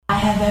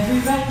have every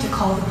right to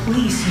call the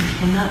police. You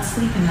cannot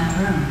sleep in that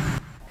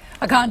room.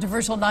 A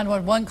controversial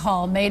 911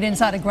 call made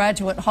inside a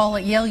graduate hall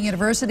at Yale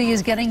University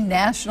is getting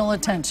national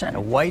attention.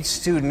 A white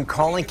student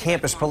calling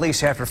campus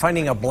police after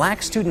finding a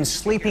black student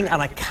sleeping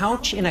on a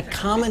couch in a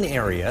common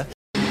area.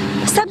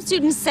 Some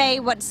students say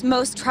what's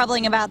most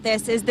troubling about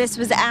this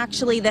was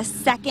actually the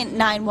second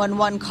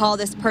 911 call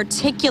this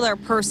particular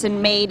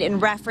person made in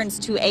reference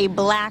to a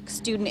black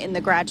student in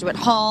the graduate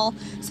hall.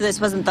 So this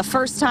wasn't the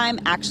first time,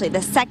 actually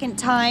the second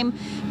time.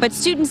 But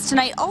students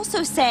tonight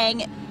also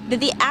saying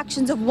that the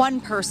actions of one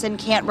person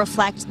can't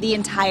reflect the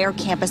entire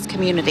campus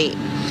community.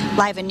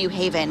 Live in New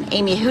Haven,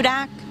 Amy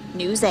Hudak,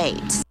 News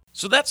 8.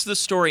 So that's the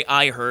story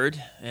I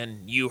heard,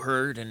 and you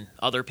heard, and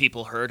other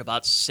people heard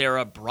about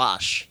Sarah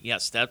Brosh.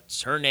 Yes,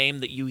 that's her name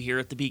that you hear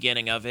at the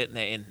beginning of it.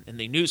 And in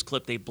the news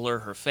clip, they blur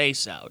her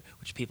face out,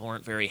 which people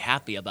weren't very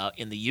happy about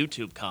in the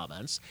YouTube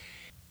comments.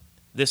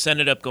 This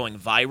ended up going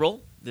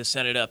viral. This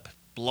ended up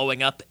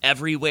blowing up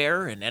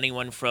everywhere, and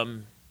anyone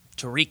from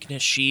Tariq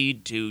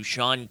Nasheed to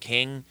Sean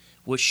King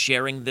was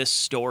sharing this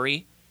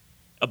story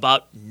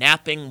about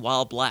napping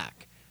while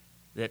black.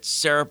 That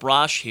Sarah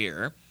Brosh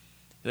here,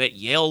 who at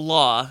Yale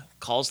Law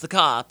calls the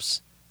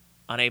cops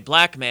on a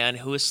black man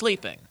who is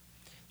sleeping.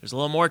 There's a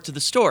little more to the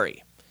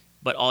story,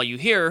 but all you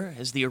hear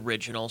is the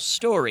original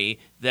story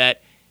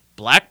that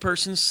black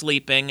person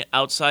sleeping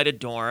outside a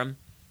dorm,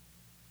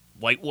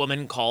 white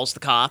woman calls the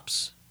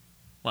cops.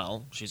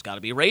 Well, she's got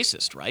to be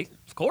racist, right?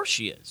 Of course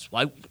she is.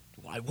 Why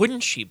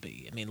wouldn't she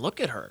be? I mean,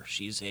 look at her.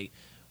 She's a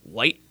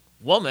white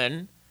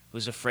woman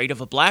who's afraid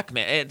of a black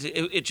man.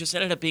 It just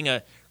ended up being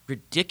a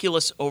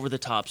ridiculous,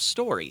 over-the-top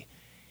story.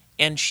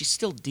 And she's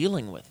still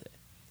dealing with it.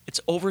 It's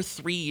over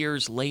 3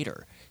 years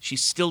later.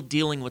 She's still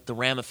dealing with the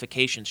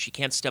ramifications. She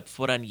can't step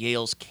foot on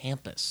Yale's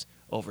campus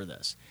over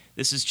this.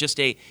 This is just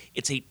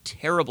it's a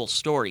terrible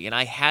story. And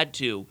I had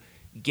to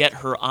get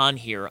her on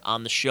here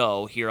on the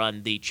show, here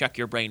on the Check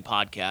Your Brain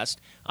podcast.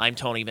 I'm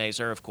Tony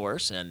Mazur, of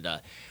course, and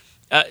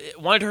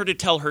wanted her to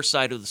tell her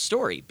side of the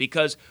story.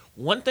 Because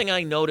one thing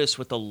I notice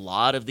with a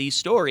lot of these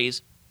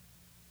stories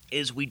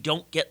is we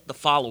don't get the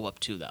follow-up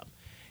to them.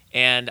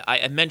 And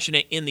I mentioned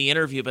it in the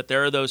interview, but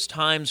there are those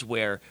times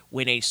where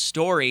when a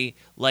story,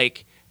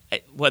 like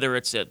whether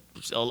it's and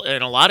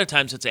a lot of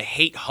times it's a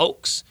hate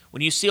hoax,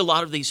 when you see a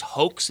lot of these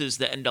hoaxes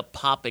that end up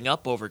popping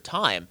up over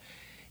time,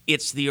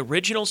 it's the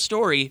original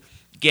story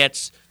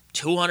gets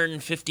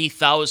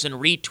 250,000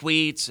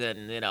 retweets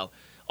and,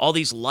 all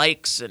these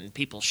likes and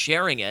people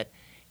sharing it.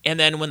 And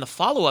then when the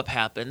follow-up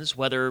happens,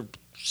 whether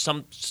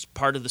some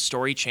part of the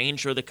story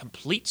changed or the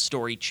complete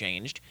story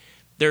changed,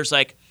 there's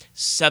like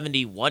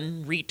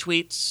 71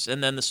 retweets,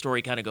 and then the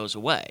story kind of goes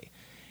away.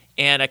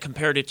 And I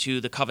compared it to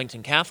the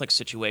Covington Catholic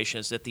situation,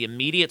 is that the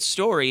immediate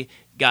story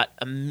got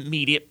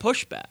immediate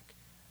pushback.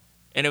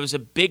 And it was a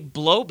big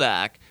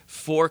blowback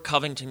for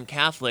Covington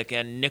Catholic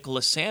and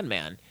Nicholas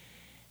Sandmann.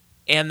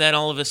 And then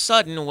all of a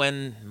sudden,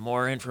 when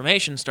more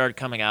information started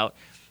coming out,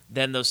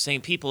 then those same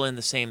people in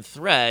the same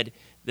thread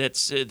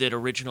that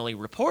originally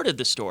reported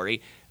the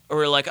story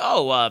were like,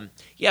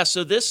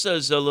 so this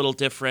is a little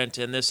different,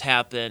 and this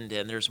happened,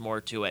 and there's more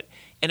to it.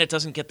 And it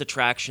doesn't get the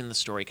traction, the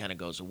story kind of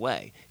goes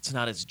away. It's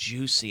not as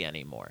juicy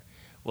anymore.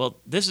 Well,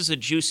 this is a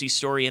juicy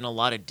story in a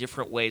lot of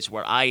different ways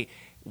where I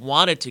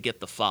wanted to get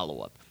the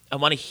follow-up. I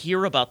want to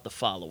hear about the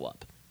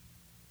follow-up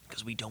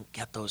because we don't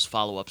get those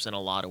follow-ups in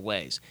a lot of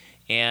ways.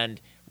 And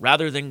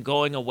rather than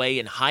going away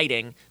and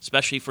hiding,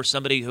 especially for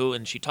somebody who,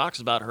 and she talks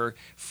about her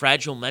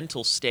fragile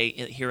mental state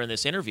here in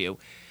this interview,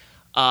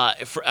 I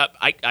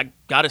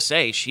got to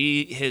say,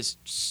 she has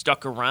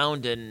stuck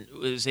around and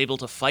was able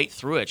to fight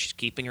through it. She's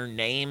keeping her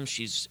name.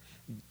 She's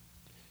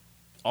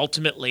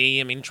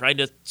ultimately, trying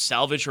to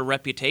salvage her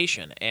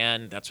reputation.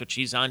 And that's what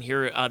she's on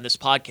here on this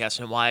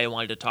podcast and why I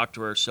wanted to talk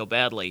to her so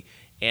badly.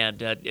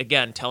 And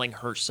again, telling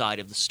her side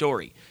of the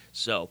story.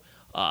 So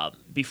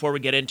before we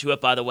get into it,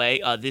 by the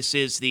way, this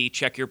is the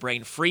Check Your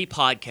Brain free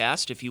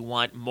podcast. If you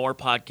want more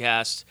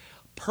podcasts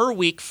per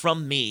week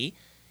from me,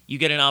 you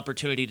get an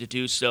opportunity to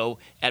do so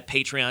at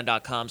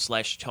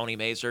patreon.com/Tony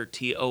Mazur,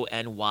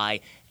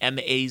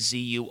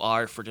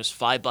 TonyMazur, for just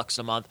 $5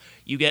 a month.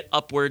 You get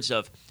upwards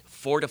of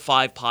 4 to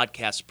 5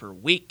 podcasts per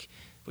week,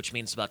 which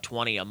means about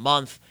 20 a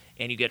month.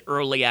 And you get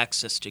early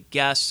access to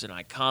guests, and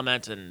I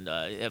comment and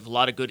have a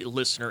lot of good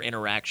listener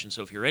interaction.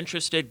 So if you're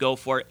interested, go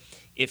for it.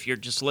 If you're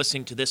just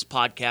listening to this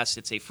podcast,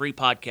 it's a free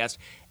podcast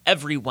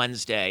every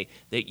Wednesday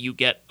that you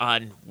get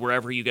on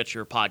wherever you get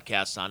your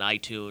podcasts, on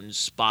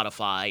iTunes,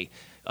 Spotify,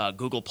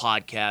 Google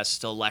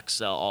Podcasts,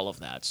 Alexa, all of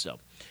that. So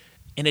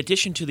in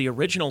addition to the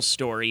original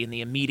story, in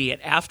the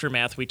immediate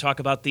aftermath, we talk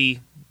about the,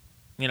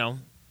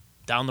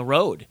 down the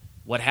road,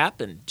 what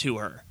happened to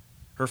her,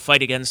 her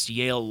fight against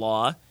Yale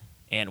Law,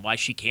 and why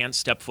she can't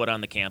step foot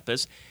on the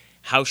campus,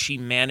 how she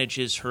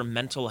manages her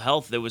mental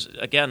health. That was,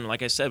 again,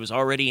 like I said, was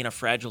already in a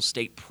fragile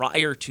state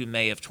prior to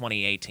May of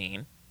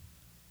 2018.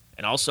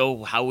 And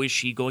also, how is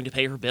she going to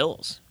pay her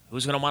bills?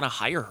 Who's going to want to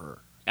hire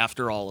her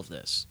after all of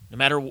this? No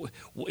matter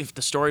if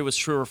the story was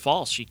true or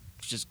false, she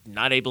just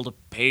not able to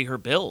pay her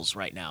bills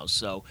right now.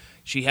 So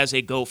she has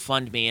a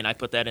GoFundMe, and I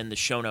put that in the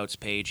show notes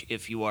page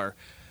if you are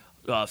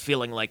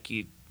feeling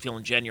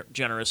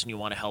generous and you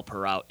want to help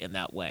her out in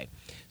that way.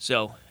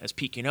 So, as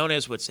Pete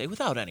Quinones would say,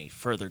 without any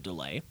further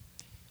delay,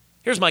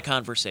 here's my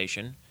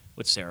conversation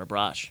with Sarah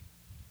Brosh.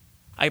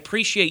 I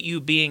appreciate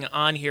you being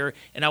on here,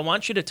 and I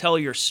want you to tell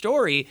your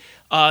story,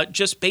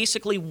 just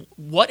basically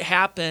what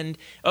happened.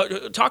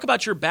 Talk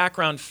about your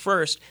background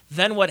first,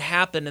 then what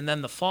happened, and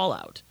then the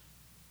fallout.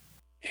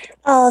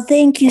 Oh,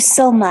 thank you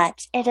so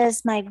much. It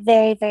is my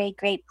very, very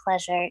great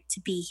pleasure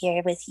to be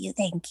here with you.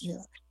 Thank you.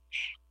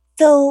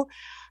 So,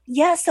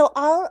 yeah, so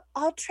I'll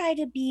try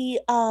to be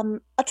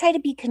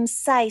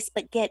concise,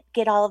 but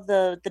get all of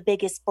the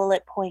biggest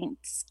bullet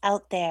points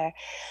out there.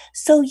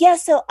 So yeah,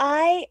 so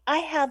I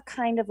have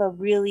kind of a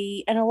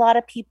really, and a lot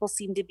of people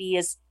seem to be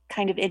as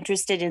kind of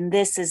interested in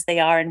this as they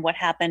are in what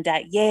happened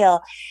at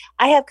Yale.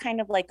 I have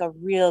kind of like a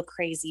real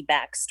crazy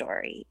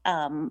backstory,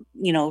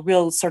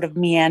 real sort of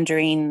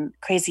meandering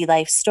crazy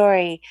life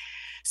story.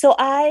 So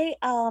I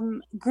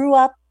grew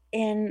up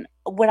in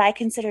what I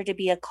consider to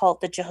be a cult,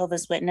 the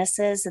Jehovah's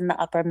Witnesses in the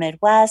upper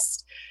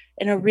Midwest,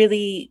 in a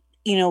really,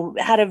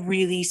 had a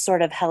really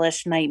sort of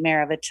hellish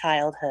nightmare of a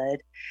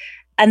childhood.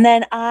 And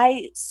then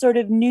I sort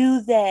of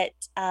knew that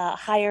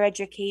higher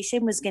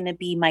education was going to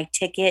be my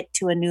ticket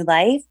to a new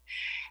life.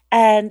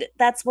 And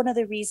that's one of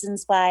the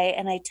reasons why,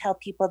 and I tell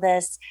people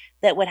this,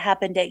 that what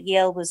happened at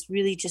Yale was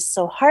really just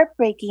so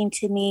heartbreaking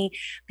to me,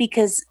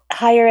 because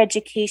higher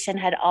education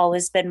had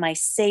always been my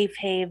safe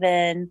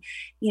haven.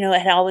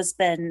 I'd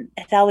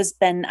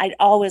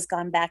always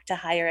gone back to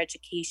higher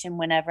education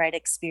whenever I'd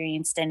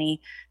experienced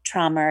any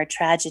trauma or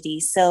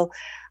tragedy. So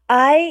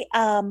I,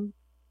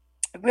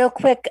 real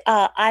quick,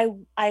 I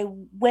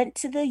went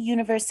to the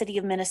University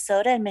of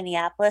Minnesota in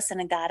Minneapolis, and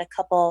I got a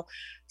couple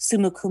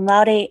summa cum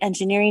laude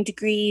engineering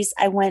degrees.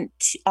 I went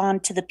on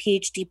to the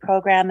PhD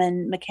program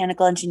in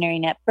mechanical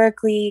engineering at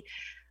Berkeley.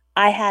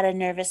 I had a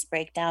nervous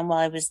breakdown while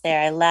I was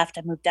there. I left.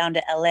 I moved down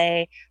to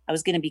LA. I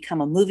was going to become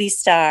a movie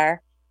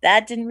star.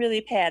 That didn't really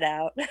pan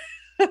out.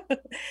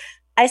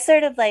 I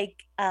sort of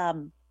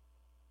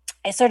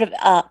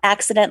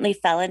accidentally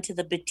fell into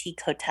the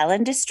boutique hotel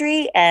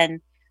industry,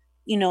 and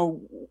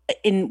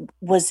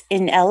was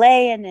in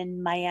LA and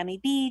in Miami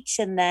Beach,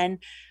 and then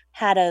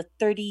had a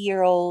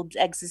 30-year-old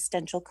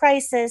existential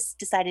crisis,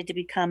 decided to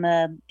become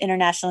an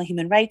international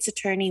human rights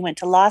attorney, went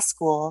to law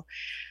school.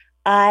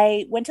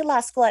 I went to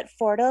law school at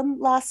Fordham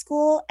Law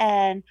School,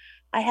 and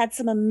I had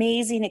some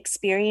amazing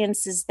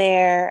experiences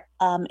there,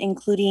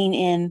 including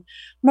in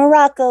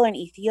Morocco and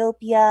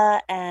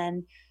Ethiopia,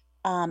 and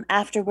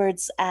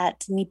afterwards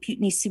at Ni Pute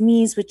Ni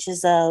Soumise, which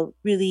is a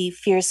really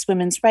fierce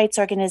women's rights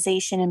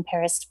organization in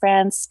Paris,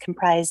 France,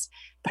 comprised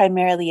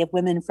primarily of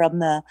women from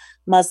the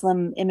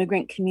Muslim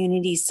immigrant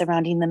communities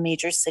surrounding the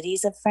major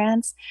cities of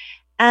France.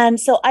 And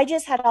so I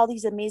just had all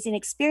these amazing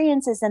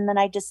experiences. And then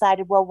I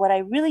decided, well, what I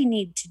really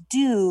need to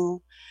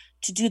do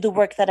the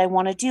work that I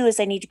want to do is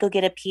I need to go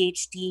get a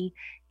PhD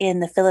in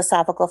the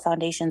philosophical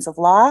foundations of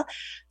law.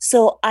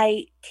 So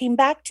I came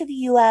back to the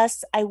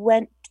US. I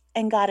went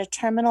and got a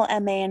terminal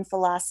MA in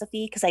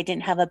philosophy because I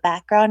didn't have a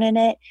background in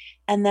it.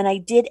 And then I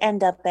did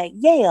end up at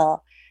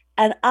Yale.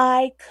 And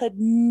I could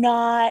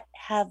not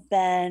have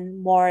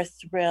been more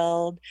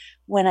thrilled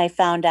when I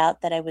found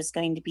out that I was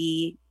going to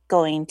be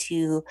going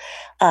to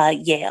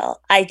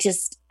Yale. I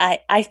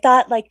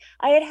thought, like,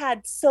 I'd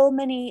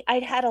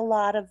had a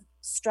lot of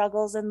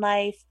struggles in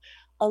life,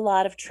 a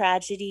lot of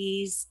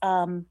tragedies.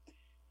 Both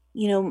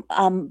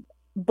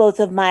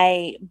of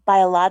my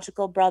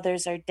biological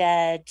brothers are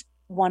dead,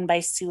 one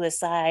by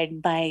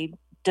suicide. My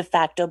de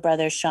facto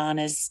brother, Sean,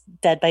 is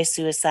dead by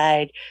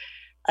suicide.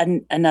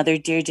 Another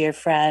dear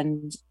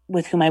friend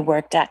with whom I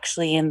worked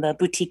actually in the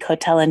boutique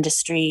hotel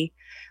industry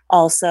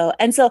also.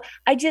 And so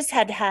I just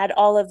had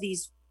all of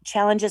these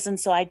challenges. And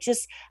so I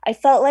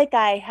felt like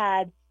I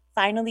had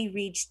finally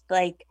reached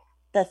like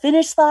the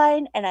finish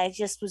line, and I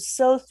just was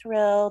so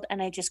thrilled,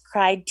 and I just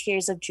cried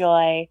tears of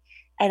joy.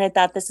 And I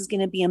thought, this is going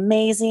to be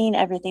amazing.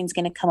 Everything's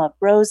going to come up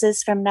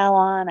roses from now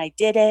on. I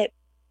did it.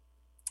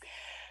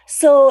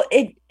 So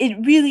it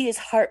really is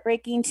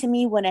heartbreaking to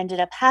me what ended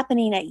up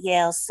happening at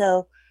Yale.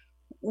 So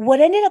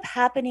what ended up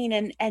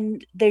happening,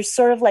 and there's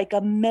sort of like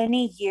a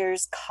many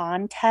years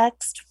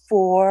context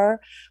for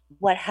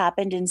what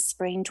happened in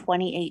spring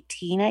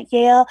 2018 at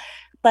Yale,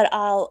 but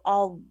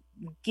I'll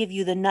give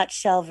you the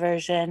nutshell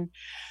version.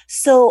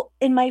 So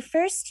in my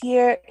first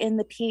year in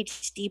the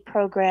PhD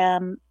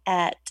program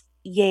at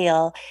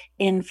Yale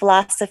in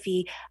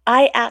philosophy,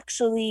 I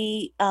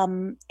actually,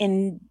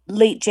 in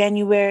late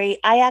January,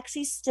 I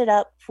actually stood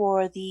up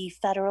for the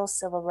federal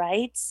civil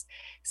rights,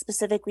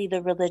 specifically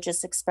the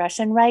religious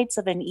expression rights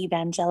of an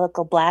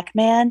evangelical Black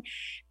man.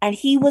 And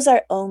he was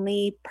our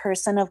only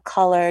person of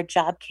color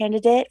job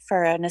candidate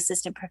for an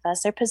assistant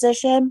professor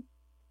position.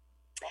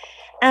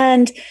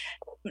 And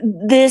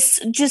this,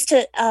 just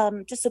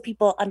so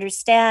people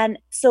understand,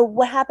 so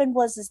what happened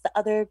was the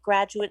other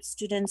graduate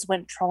students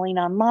went trolling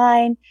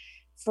online,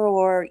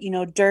 for,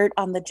 dirt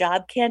on the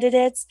job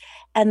candidates.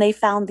 And they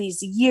found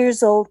these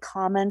years old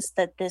comments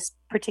that this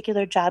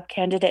particular job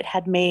candidate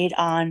had made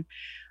on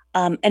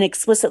an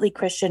explicitly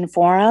Christian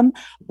forum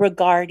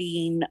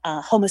regarding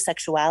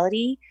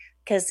homosexuality,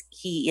 because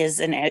he is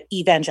an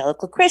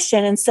evangelical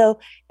Christian. And so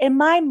in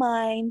my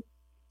mind,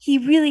 he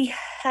really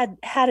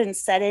hadn't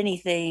said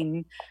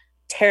anything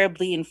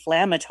terribly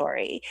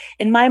inflammatory.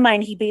 In my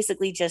mind, he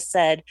basically just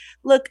said,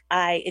 look,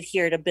 I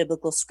adhere to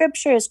biblical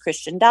scripture as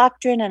Christian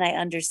doctrine, and I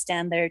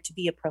understand there to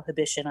be a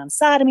prohibition on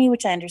sodomy,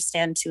 which I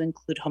understand to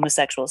include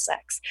homosexual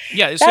sex.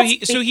 Yeah,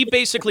 so he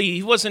basically,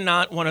 he wasn't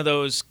not one of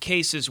those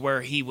cases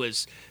where he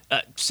was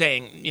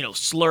saying,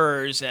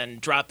 slurs and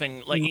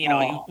dropping, like, he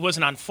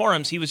wasn't on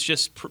forums. He was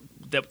just,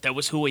 that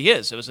was who he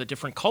is. It was a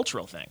different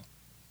cultural thing.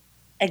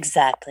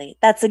 Exactly.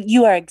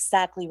 You are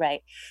exactly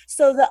right.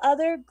 So the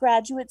other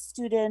graduate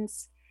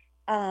students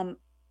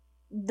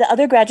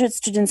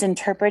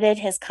interpreted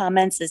his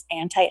comments as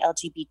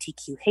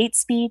anti-LGBTQ hate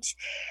speech.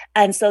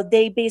 And so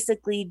they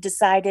basically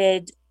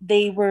decided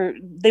they were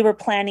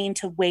planning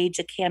to wage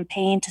a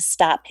campaign to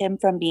stop him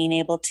from being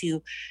able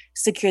to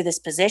secure this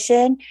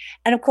position.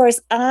 And of course,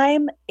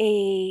 I'm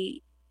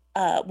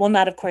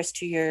not of course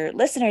to your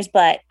listeners,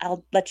 but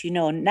I'll let you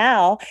know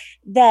now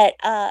that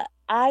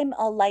I'm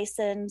a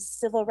licensed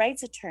civil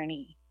rights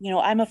attorney.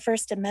 I'm a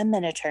First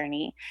Amendment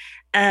attorney,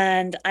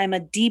 and I'm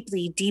a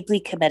deeply, deeply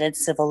committed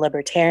civil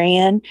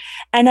libertarian.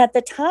 And at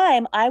the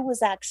time, I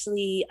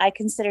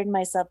considered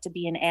myself to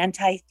be an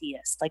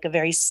anti-theist, like a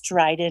very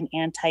strident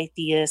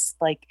anti-theist,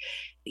 like,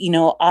 a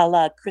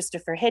la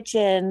Christopher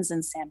Hitchens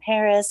and Sam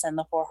Harris and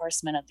the Four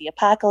Horsemen of the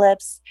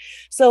Apocalypse.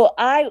 So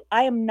I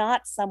am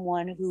not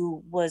someone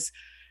who was,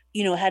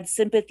 had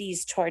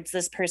sympathies towards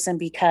this person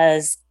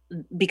because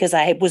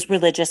I was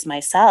religious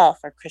myself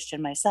or Christian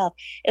myself.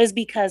 It was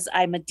because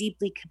I'm a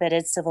deeply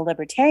committed civil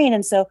libertarian.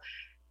 And so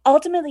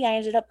ultimately I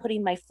ended up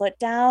putting my foot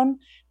down.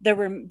 There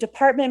were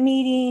department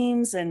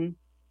meetings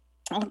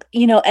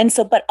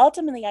but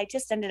ultimately I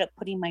just ended up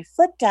putting my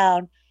foot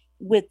down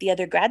with the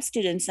other grad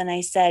students. And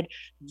I said,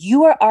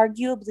 you are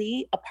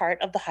arguably a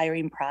part of the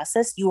hiring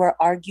process. You are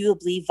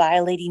arguably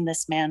violating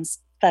this man's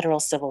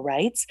federal civil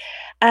rights.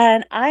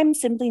 And I'm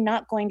simply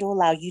not going to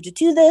allow you to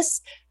do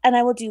this. And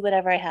I will do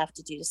whatever I have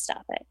to do to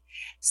stop it.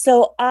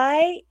 So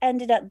I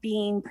ended up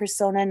being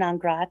persona non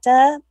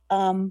grata.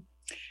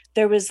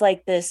 There was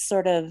like this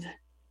sort of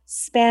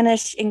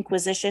Spanish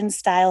Inquisition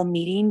style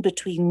meeting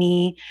between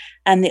me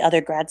and the other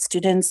grad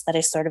students that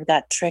I sort of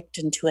got tricked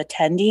into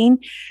attending.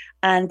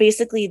 And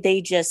basically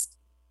they just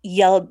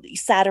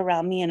sat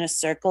around me in a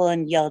circle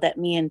and yelled at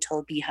me and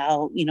told me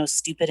how,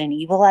 stupid and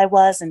evil I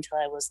was, until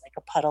I was like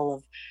a puddle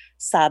of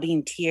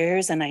sobbing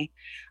tears. And I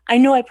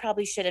know I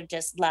probably should have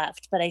just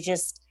left, but I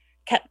just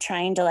kept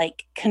trying to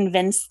like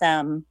convince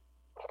them,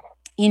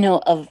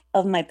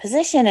 of my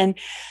position. And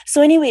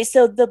so anyway,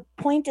 so the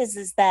point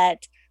is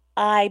that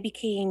I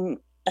became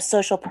a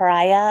social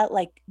pariah.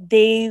 Like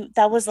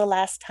that was the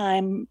last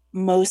time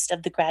most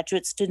of the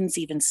graduate students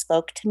even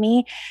spoke to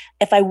me.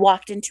 If I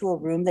walked into a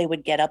room, they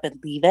would get up and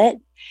leave it.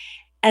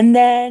 And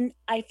then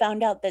I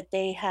found out that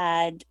they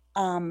had,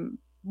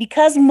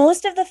 because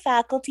most of the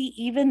faculty,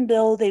 even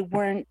though they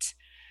weren't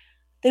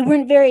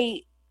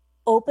very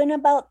open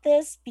about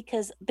this,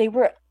 because they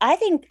were, I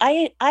think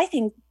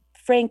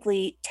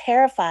frankly,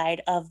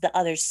 terrified of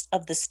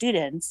the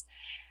students.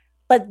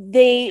 But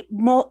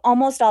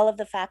almost all of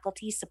the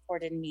faculty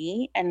supported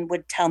me and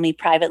would tell me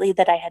privately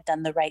that I had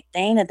done the right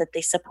thing and that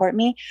they support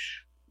me.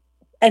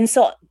 And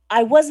so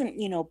I wasn't,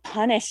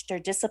 punished or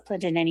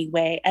disciplined in any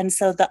way. And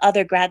so the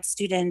other grad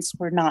students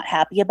were not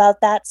happy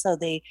about that. So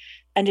they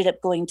ended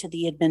up going to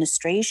the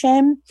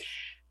administration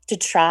to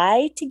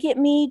try to get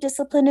me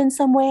disciplined in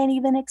some way and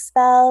even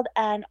expelled.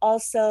 And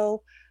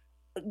also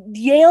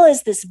Yale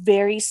is this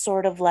very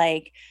sort of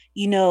like,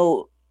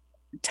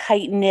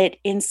 tight-knit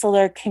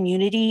insular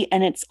community,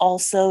 and it's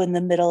also in the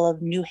middle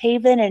of New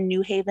Haven, and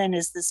New Haven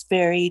is this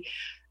very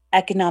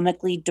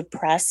economically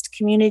depressed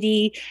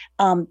community.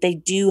 They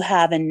do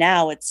have, and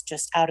now it's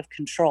just out of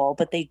control,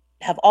 but they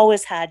have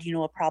always had,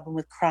 a problem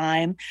with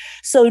crime.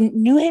 So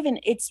New Haven,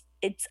 it's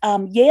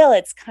Yale,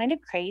 it's kind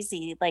of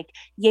crazy. Like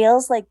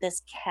Yale's like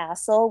this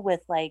castle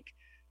with like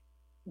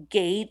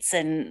gates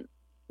and,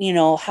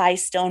 high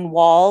stone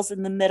walls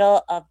in the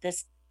middle of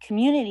this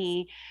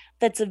community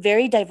that's a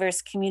very diverse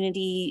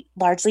community,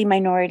 largely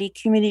minority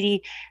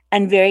community,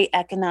 and very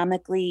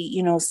economically,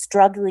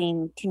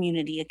 struggling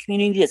community, a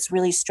community that's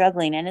really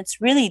struggling. And it's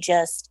really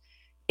just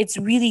a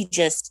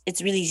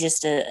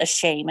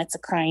shame. It's a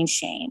crying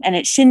shame. And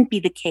it shouldn't be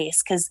the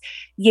case, because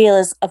Yale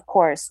is, of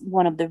course,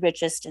 one of the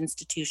richest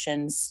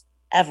institutions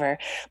ever.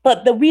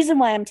 But the reason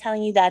why I'm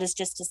telling you that is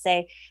just to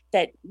say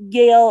that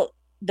Yale,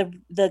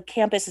 the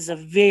campus is a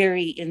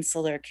very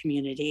insular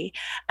community.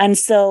 And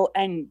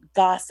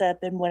gossip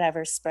and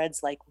whatever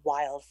spreads like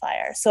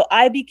wildfire. So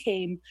I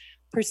became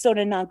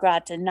persona non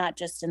grata, not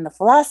just in the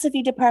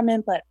philosophy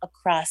department, but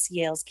across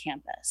Yale's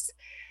campus.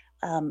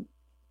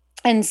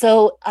 And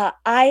so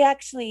I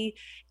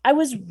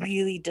was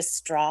really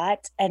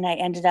distraught, and I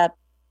ended up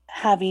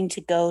having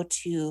to go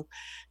to,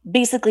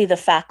 basically the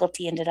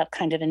faculty ended up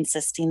kind of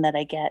insisting that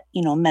I get,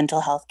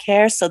 mental health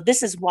care. So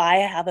this is why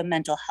I have a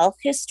mental health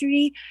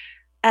history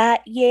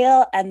at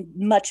Yale, and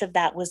much of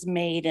that was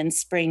made in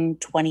spring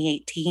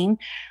 2018.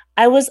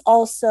 I was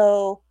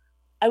also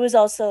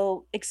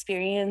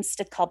experienced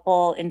a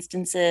couple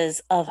instances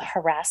of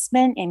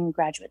harassment in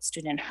graduate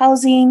student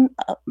housing,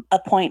 a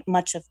point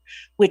much of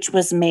which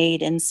was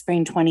made in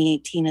spring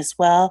 2018 as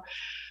well.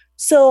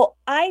 So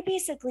I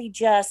basically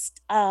just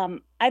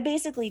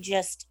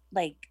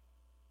like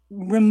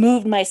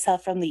removed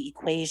myself from the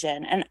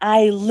equation. And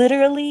I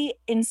literally,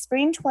 in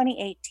spring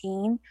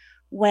 2018,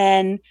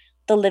 when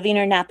the Living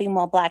or Napping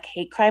While Black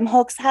hate crime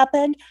hoax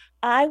happened,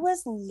 I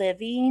was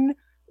living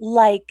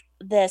like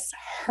this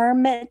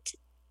hermit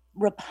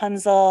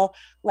Rapunzel,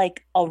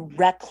 like a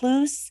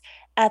recluse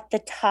at the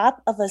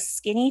top of a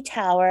skinny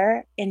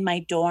tower in my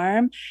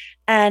dorm.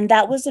 And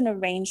that was an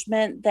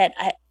arrangement that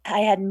I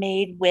had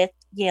made with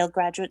Yale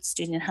Graduate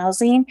Student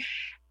Housing.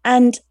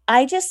 And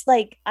I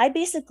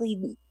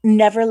basically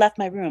never left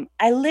my room.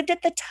 I lived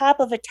at the top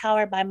of a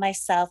tower by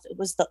myself. It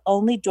was the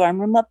only dorm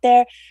room up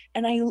there.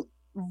 And I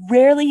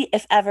rarely,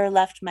 if ever,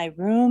 left my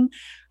room.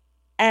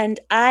 And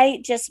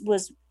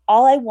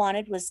all I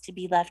wanted was to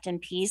be left in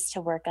peace to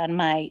work on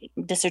my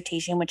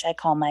dissertation, which I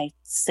call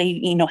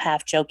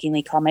half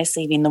jokingly call my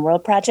Saving the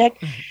World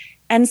project. Mm-hmm.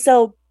 And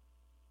so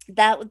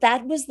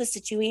that was the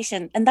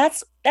situation. And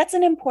that's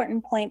an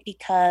important point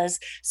because,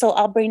 so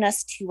I'll bring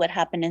us to what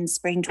happened in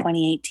spring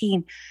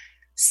 2018.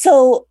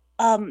 So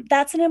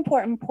that's an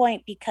important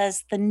point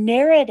because the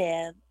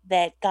narrative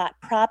that got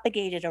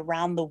propagated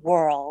around the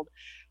world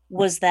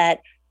was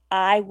that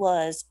I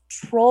was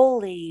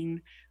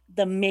trolling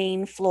the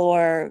main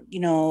floor,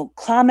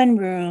 common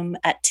room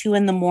at 2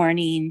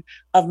 a.m.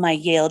 of my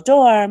Yale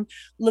dorm,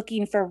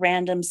 looking for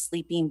random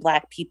sleeping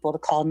Black people to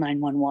call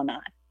 911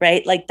 on.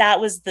 Right, like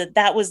that was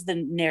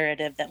the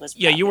narrative that was.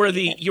 Yeah, you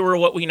were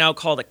what we now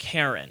call a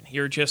Karen.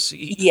 You're just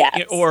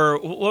Or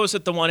what was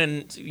it? The one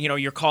in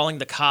you're calling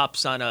the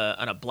cops on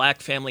a Black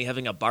family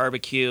having a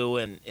barbecue,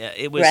 and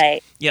it was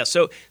right. Yeah,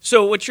 so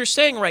what you're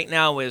saying right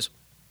now is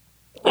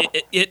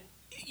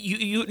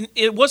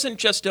it wasn't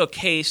just a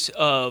case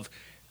of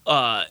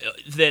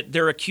that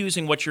they're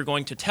accusing what you're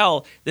going to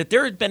tell, that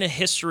there had been a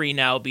history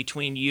now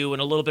between you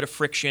and a little bit of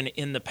friction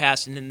in the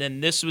past, and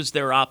then this was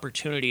their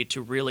opportunity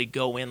to really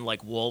go in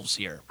like wolves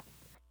here.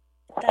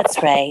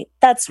 That's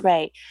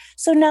right.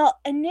 So now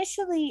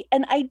initially,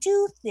 and I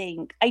do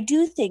think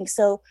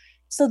so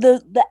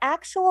the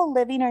actual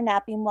Living or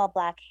Napping While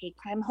Black hate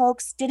crime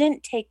hoax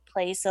didn't take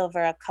place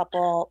over a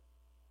couple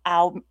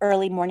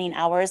early morning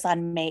hours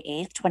on May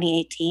 8th,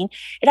 2018.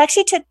 It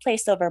actually took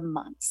place over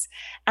months.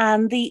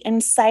 The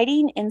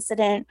inciting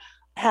incident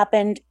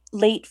happened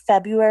late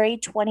February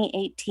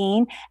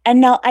 2018.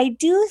 And now I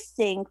do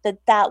think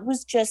that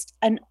was just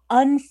an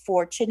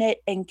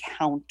unfortunate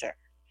encounter.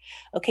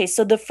 Okay,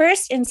 so the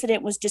first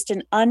incident was just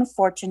an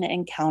unfortunate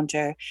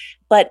encounter,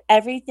 but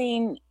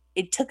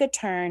it took a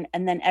turn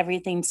and then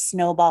everything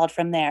snowballed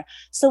from there.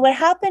 So what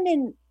happened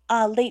in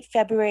late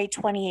February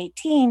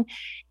 2018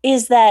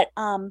 is that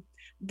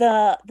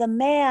the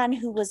man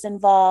who was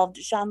involved,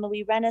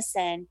 Jean-Louis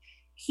Renison,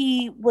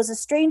 he was a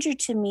stranger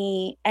to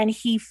me, and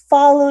he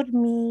followed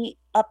me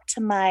up to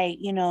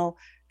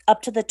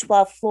the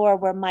 12th floor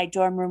where my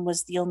dorm room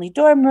was the only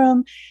dorm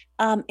room,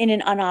 in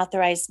an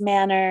unauthorized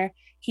manner.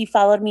 He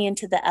followed me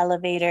into the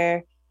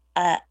elevator.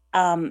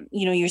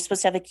 You're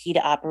supposed to have a key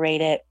to operate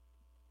it.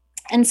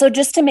 And so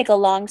just to make a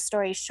long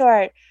story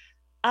short,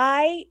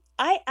 I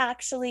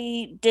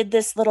actually did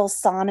this little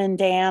song and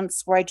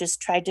dance where I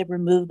just tried to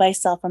remove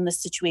myself from the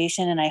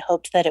situation, and I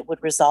hoped that it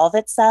would resolve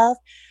itself.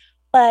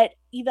 But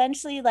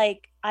eventually,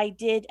 I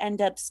did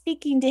end up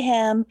speaking to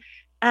him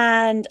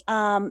and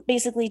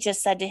basically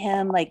just said to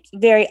him,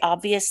 very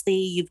obviously,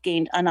 you've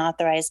gained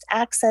unauthorized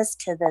access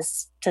to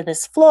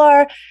this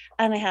floor,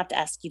 and I have to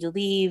ask you to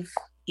leave,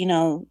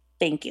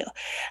 thank you.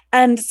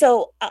 And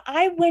so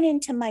I went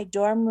into my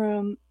dorm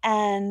room,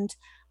 and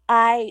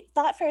I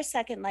thought for a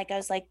second, I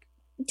was like,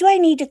 do I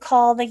need to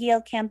call the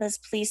Yale campus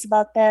police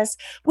about this?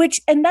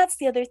 And that's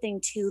the other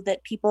thing too,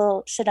 that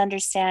people should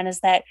understand,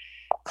 is that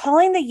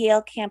calling the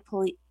Yale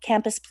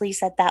campus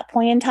police at that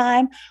point in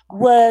time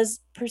was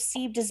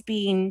perceived as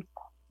being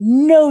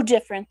no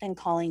different than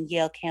calling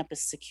Yale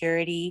campus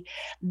security.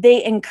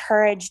 They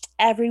encouraged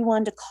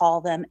everyone to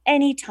call them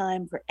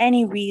anytime for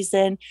any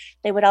reason.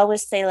 They would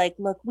always say,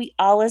 look, we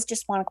always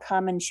just want to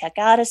come and check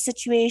out a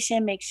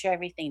situation, make sure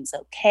everything's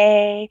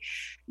okay.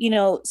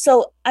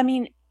 So, I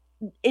mean,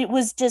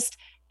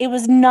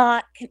 it's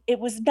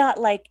not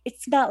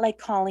like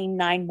calling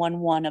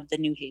 911 of the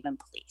New Haven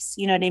police.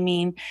 You know what I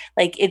mean?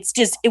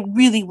 It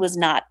really was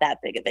not that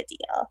big of a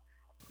deal.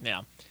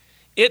 Yeah.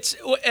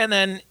 And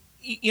then,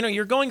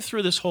 you're going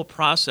through this whole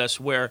process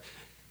where,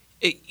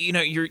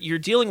 you're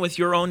dealing with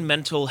your own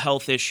mental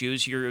health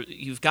issues.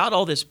 You've got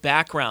all this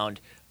background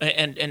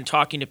and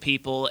talking to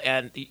people,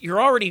 and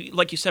you're already,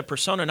 like you said,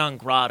 persona non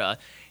grata.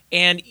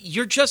 And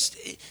you're just,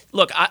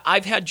 look,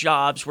 I've had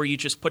jobs where you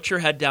just put your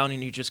head down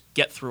and you just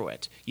get through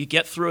it. You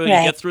get through it,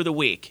 Right. you get through the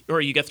week,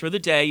 or you get through the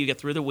day, you get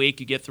through the week,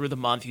 you get through the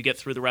month, you get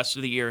through the rest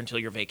of the year until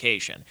your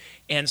vacation.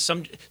 And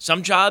some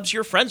jobs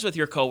you're friends with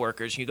your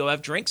coworkers, you go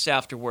have drinks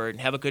afterward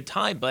and have a good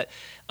time. But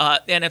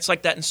and it's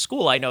like that in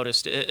school, I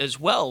noticed as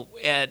well,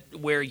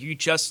 where you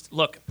just,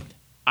 look,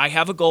 I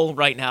have a goal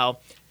right now.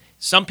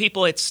 Some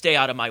people, it's stay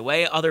out of my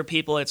way. Other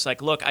people, it's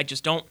like, look, I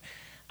just don't.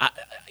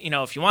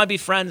 If you want to be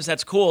friends,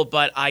 that's cool,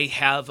 but I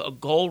have a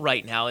goal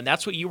right now, and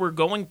that's what you were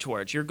going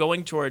towards. You're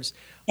going towards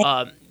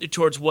what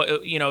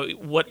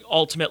what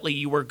ultimately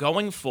you were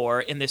going for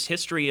in this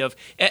history of.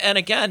 And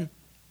again,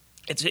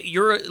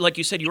 you're like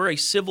you said, you're a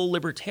civil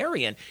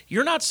libertarian.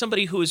 You're not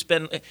somebody who has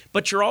been,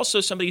 but you're also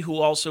somebody who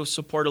also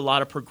support a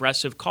lot of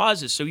progressive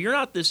causes. So you're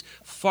not this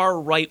far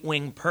right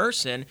wing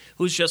person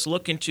who's just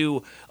looking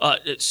to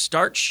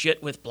start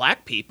shit with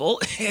black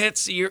people.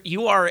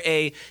 You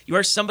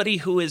are somebody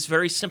who is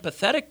very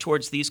sympathetic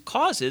towards these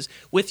causes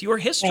with your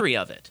history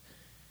of it.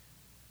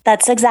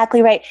 That's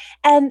exactly right.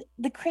 And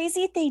the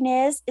crazy thing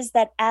is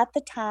that at the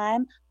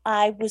time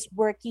I was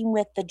working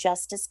with the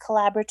Justice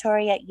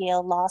Collaboratory at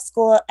Yale Law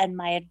School, and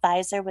my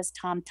advisor was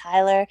Tom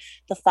Tyler,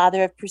 the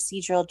father of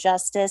procedural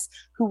justice,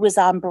 who was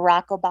on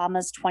Barack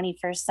Obama's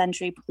 21st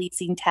Century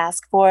Policing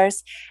Task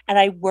Force. And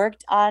I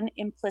worked on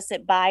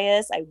implicit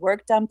bias. I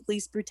worked on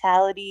police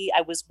brutality.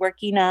 I was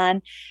working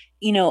on,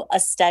 a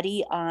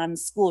study on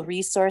school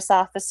resource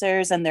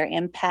officers and their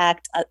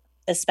impact,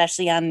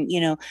 especially on,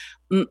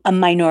 a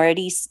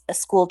minority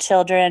school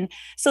children.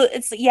 So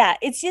it's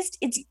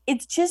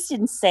just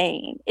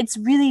insane. It's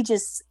really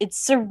just,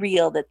 it's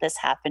surreal that this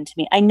happened to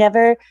me. I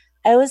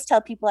always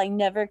tell people I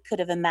never could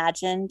have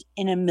imagined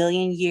in a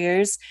million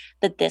years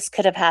that this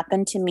could have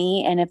happened to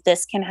me. And if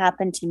this can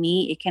happen to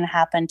me, it can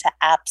happen to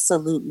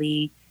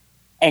absolutely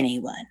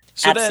anyone.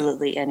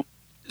 Anyone.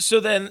 So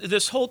then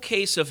this whole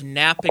case of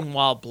napping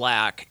while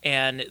black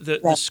and the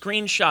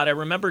screenshot, I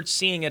remembered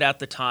seeing it at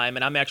the time,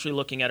 and I'm actually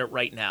looking at it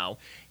right now.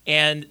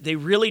 And they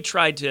really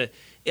tried to,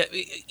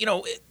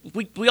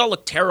 we all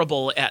look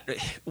terrible at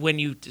when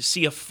you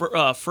see a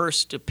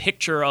first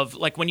picture of,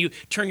 like, when you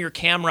turn your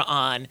camera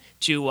on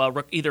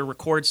to either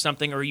record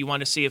something or you want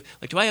to see if,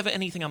 like, do I have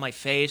anything on my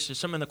face or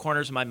something in the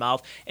corners of my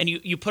mouth? And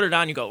you put it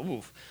on, you go,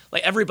 oof.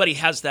 Like, everybody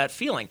has that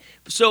feeling.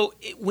 So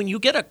when you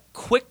get a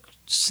quick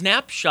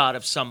snapshot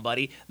of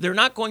somebody, they're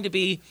not going to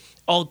be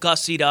all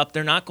gussied up.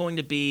 They're not going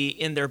to be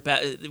in their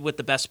with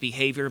the best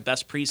behavior,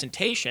 best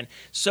presentation.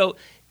 So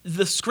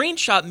the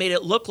screenshot made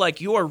it look like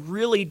you are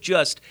really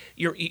just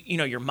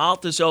your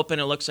mouth is open.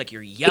 It looks like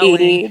you're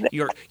yelling.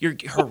 You're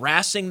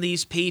harassing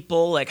these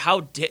people. Like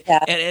and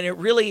it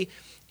really.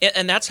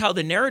 And that's how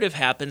the narrative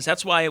happens.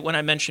 That's why when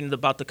I mentioned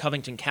about the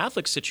Covington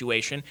Catholic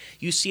situation,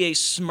 you see a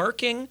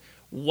smirking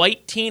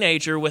white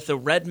teenager with a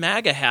red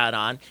MAGA hat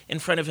on in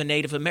front of a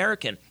Native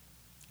American.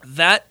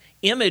 That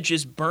image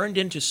is burned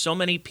into so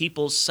many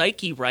people's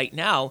psyche right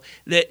now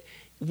that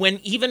when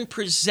even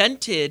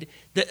presented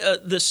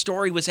the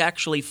story was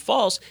actually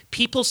false,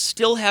 people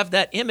still have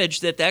that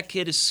image that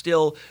kid is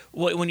still,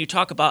 when you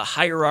talk about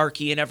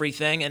hierarchy and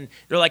everything, and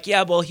they're like,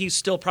 yeah, well, he's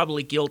still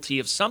probably guilty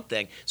of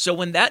something. So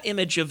when that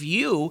image of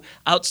you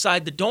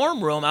outside the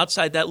dorm room,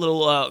 outside that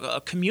little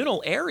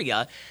communal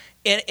area,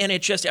 and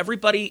it just,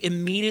 everybody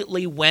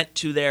immediately went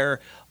to their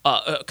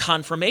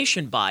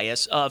confirmation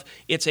bias of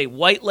it's a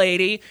white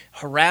lady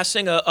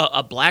harassing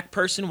a black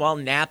person while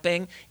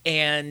napping,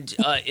 and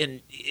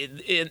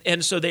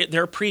so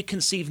their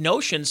preconceived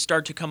notions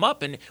start to come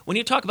up. And when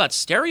you talk about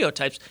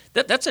stereotypes,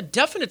 that's a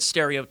definite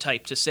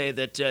stereotype to say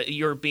that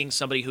you're being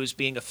somebody who's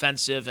being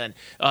offensive and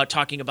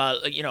talking about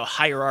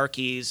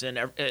hierarchies and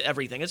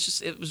everything.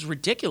 It was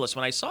ridiculous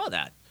when I saw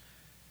that.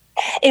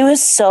 It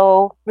was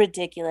so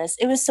ridiculous.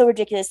 It was so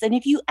ridiculous. And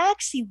if you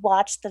actually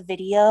watch the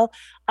video,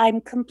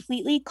 I'm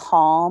completely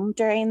calm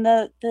during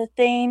the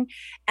thing.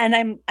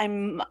 And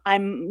I'm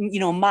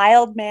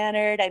mild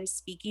mannered. I'm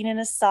speaking in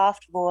a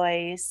soft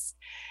voice,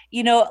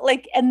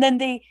 and then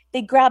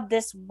they grab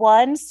this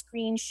one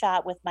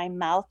screenshot with my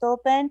mouth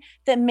open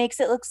that makes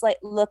it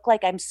look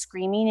like I'm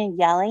screaming and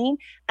yelling.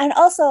 And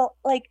also,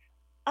 like,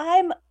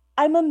 I'm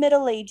a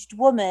middle-aged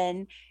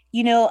woman,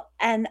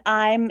 and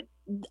I'm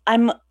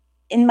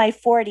in my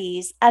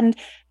 40s, and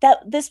that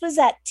this was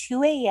at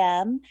 2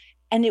 a.m.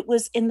 and it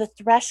was in the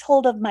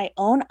threshold of my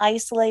own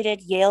isolated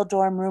Yale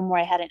dorm room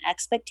where I had an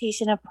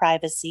expectation of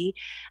privacy.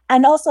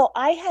 And also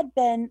I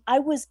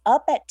was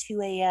up at 2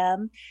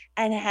 a.m.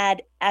 and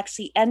had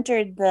actually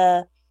entered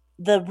the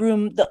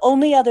room, the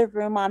only other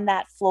room on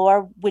that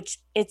floor, which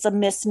it's a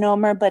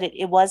misnomer, but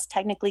it was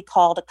technically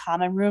called a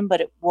common room, but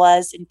it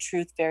was in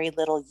truth very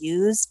little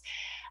used.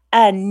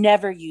 and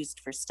never used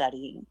for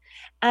studying.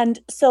 And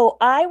so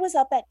I was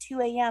up at 2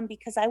 a.m.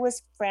 because I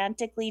was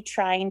frantically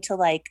trying to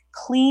like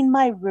clean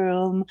my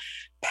room,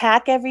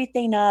 pack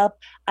everything up.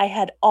 I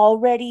had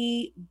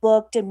already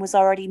booked and was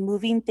already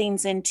moving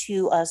things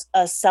into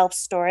a self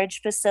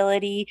storage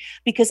facility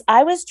because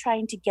I was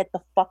trying to get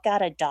the fuck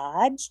out of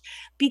Dodge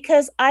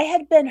because I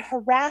had been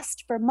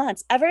harassed for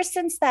months ever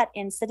since that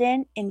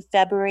incident in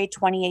February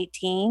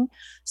 2018.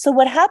 So,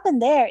 what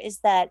happened there is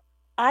that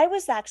I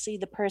was actually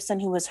the person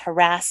who was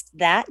harassed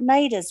that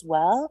night as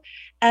well.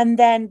 And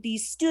then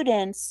these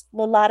students,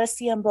 Lalata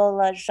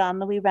Siambola,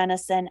 Jean-Louis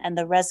Renison, and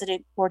the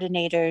resident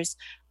coordinators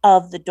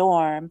of the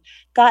dorm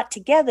got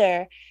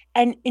together.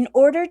 And in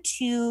order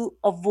to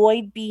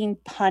avoid being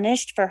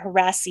punished for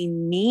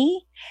harassing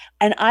me,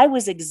 and I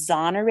was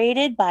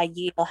exonerated by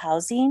Yale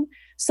Housing.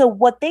 So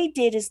what they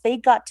did is they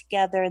got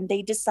together and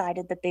they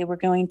decided that they were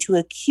going to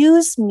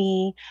accuse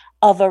me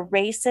of a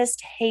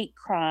racist hate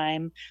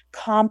crime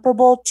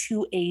comparable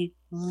to a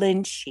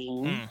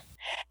lynching.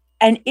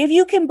 And if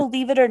you can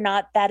believe it or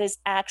not, that is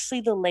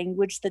actually the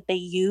language that they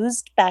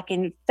used back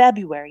in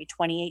February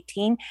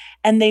 2018.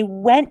 And they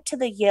went to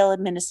the Yale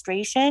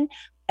administration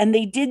and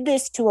they did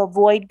this to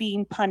avoid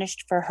being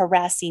punished for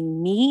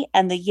harassing me.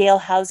 And the Yale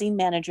housing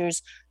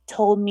managers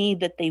told me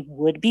that they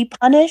would be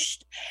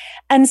punished.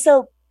 And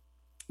so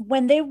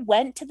when they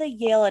went to the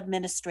Yale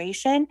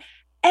administration,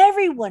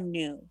 everyone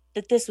knew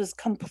that this was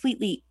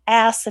completely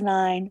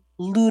asinine,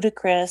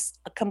 ludicrous,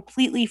 a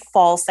completely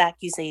false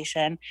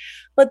accusation.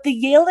 But the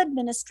Yale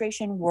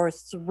administration were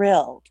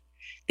thrilled.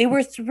 They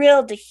were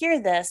thrilled to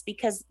hear this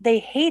because they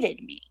hated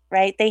me,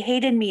 right? They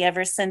hated me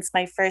ever since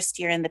my first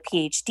year in the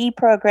PhD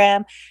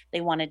program.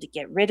 They wanted to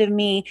get rid of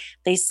me.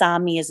 They saw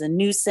me as a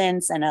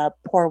nuisance and a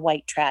poor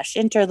white trash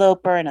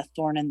interloper and a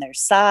thorn in their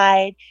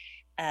side.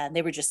 And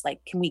they were just like,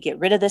 can we get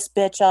rid of this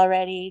bitch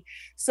already?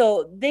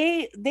 So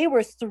they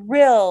were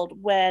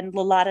thrilled when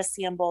Lalata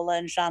Siambola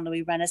and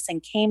Jean-Louis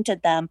Renison came to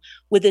them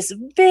with this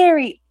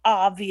very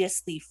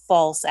obviously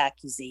false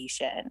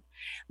accusation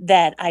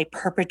that I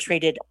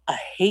perpetrated a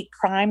hate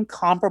crime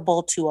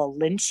comparable to a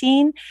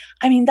lynching.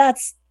 I mean,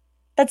 that's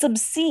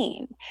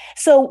obscene.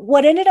 So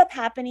what ended up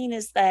happening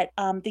is that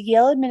the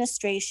Yale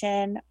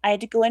administration, I had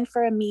to go in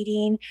for a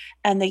meeting,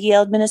 and the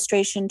Yale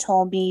administration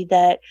told me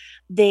that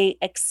they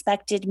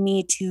expected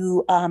me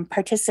to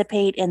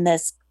participate in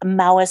this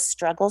Maoist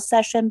struggle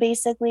session.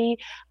 Basically,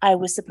 I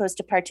was supposed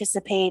to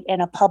participate in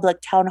a public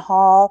town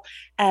hall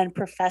and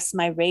profess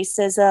my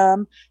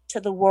racism to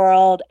the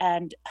world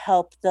and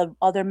help the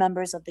other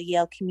members of the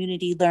Yale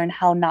community learn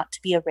how not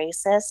to be a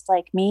racist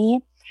like me.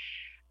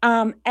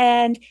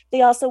 And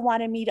they also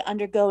wanted me to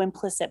undergo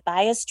implicit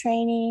bias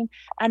training.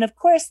 And of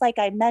course, like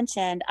I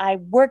mentioned, I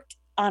worked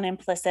on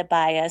implicit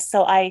bias.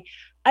 So I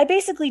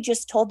basically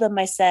just told them,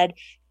 I said,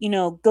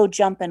 go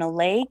jump in a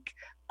lake,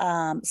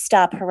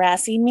 stop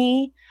harassing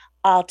me.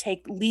 I'll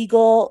take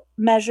legal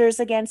measures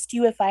against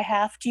you if I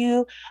have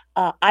to.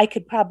 I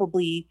could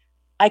probably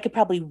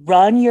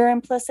run your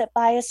implicit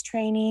bias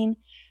training,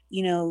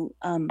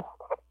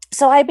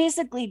 so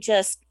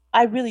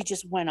I really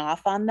just went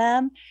off on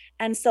them.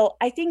 And so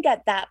I think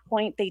at that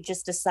point, they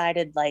just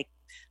decided, like,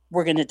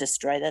 we're going to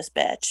destroy this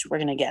bitch. We're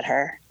going to get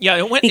her. Yeah,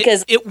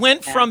 it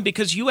went from,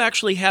 because you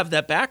actually have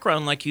that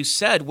background, like you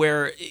said,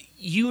 where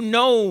you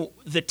know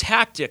the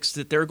tactics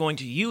that they're going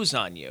to use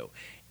on you.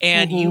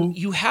 And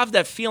you have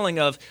that feeling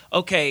of,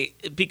 okay,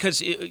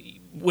 because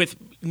with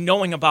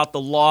knowing about the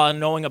law,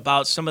 knowing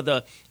about some of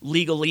the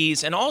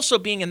legalese, and also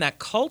being in that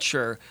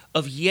culture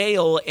of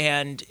Yale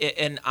and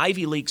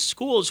Ivy League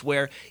schools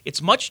where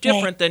it's much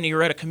different than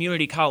you're at a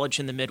community college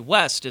in the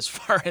Midwest as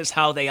far as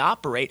how they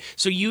operate.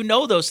 So you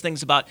know those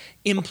things about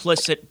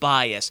implicit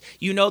bias.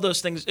 You know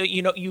those things,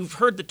 you've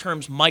heard the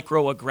terms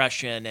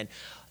microaggression and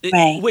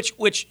which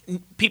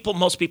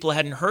most people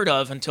hadn't heard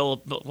of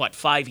until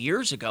 5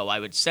 years ago, I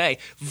would say.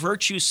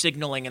 Virtue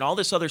signaling and all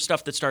this other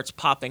stuff that starts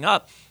popping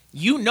up.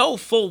 You know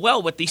full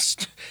well what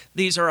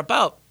these are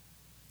about.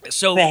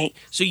 So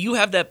you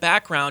have that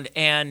background,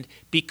 and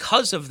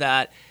because of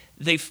that,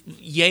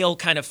 Yale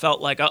kind of felt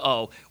like,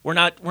 we're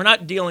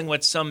not dealing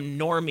with some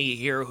normie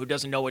here who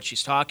doesn't know what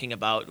she's talking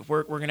about.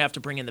 We're going to have to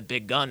bring in the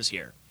big guns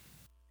here.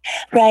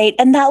 Right.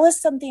 And that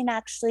was something,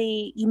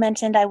 actually, you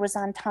mentioned I was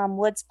on Tom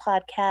Wood's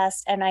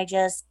podcast, and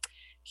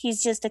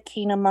he's just a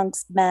king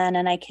amongst men,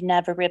 and I can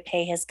never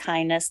repay his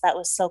kindness. That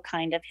was so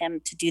kind of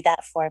him to do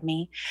that for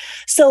me.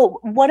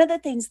 So one of the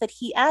things that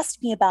he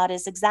asked me about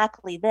is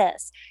exactly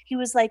this. He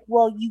was like,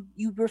 well,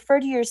 you refer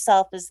to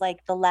yourself as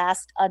like the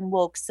last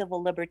unwoke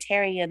civil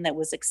libertarian that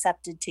was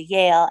accepted to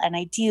Yale. And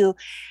I do.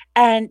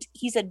 And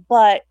he said,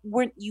 but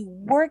weren't you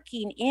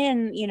working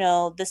in,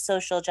 the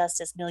social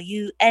justice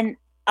milieu? And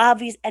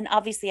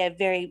obviously I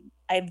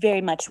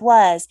very much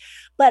was,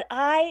 but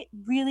I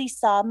really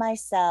saw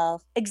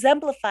myself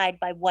exemplified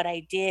by what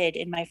I did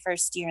in my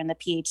first year in the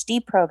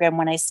PhD program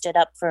when I stood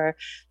up for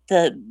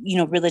the,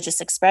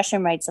 religious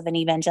expression rights of an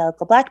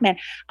evangelical Black man.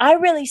 I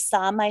really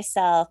saw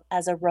myself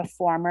as a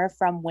reformer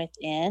from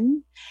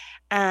within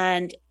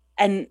and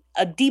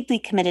a deeply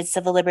committed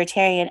civil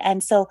libertarian.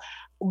 And so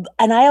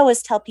and I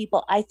always tell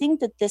people, I think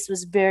that this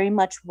was very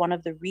much one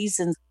of the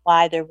reasons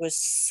why there was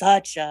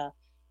such a,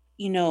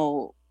 you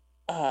know,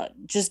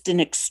 just an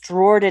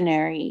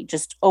extraordinary,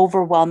 just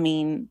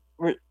overwhelming,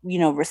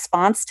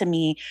 response to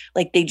me.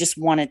 Like they just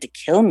wanted to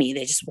kill me.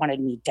 They just wanted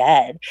me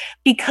dead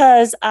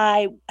because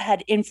I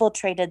had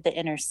infiltrated the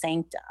inner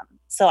sanctum.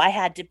 So I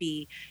had to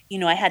be,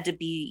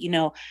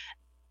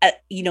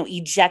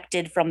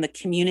 ejected from the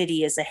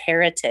community as a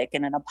heretic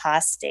and an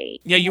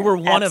apostate. Yeah, you were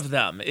one of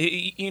them.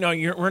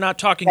 We're not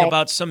talking Right.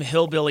 about some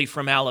hillbilly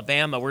from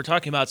Alabama. We're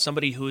talking about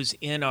somebody who's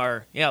in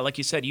like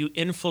you said, you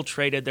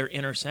infiltrated their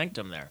inner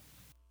sanctum there.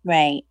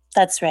 Right.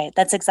 That's right.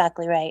 That's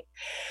exactly right.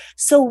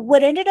 So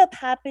what ended up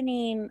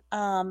happening,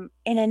 in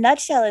a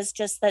nutshell, is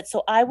just that.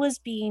 So I was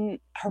being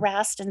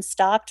harassed and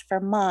stalked for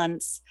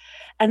months,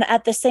 and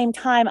at the same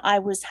time, I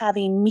was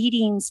having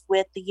meetings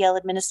with the Yale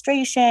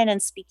administration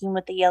and speaking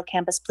with the Yale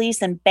campus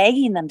police and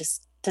begging them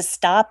to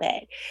stop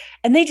it,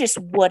 and they just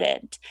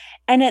wouldn't.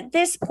 And at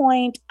this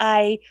point,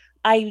 I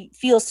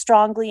feel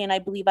strongly, and I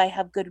believe I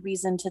have good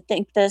reason to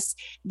think this,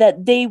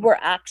 that they were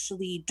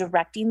actually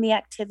directing the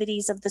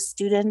activities of the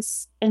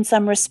students in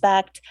some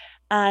respect.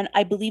 And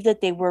I believe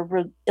that they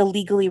were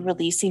illegally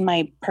releasing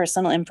my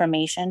personal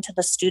information to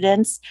the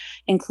students,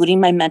 including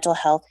my mental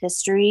health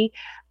history.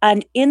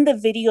 And in the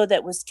video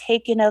that was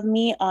taken of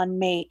me on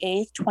May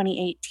 8th,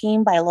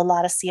 2018 by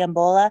Lolata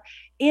Ciambola,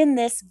 in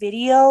this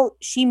video,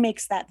 she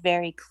makes that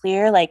very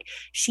clear. Like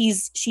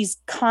she's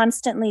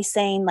constantly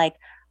saying, like,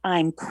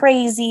 I'm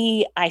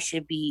crazy, I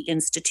should be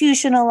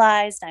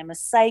institutionalized, I'm a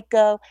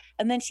psycho.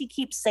 And then she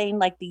keeps saying,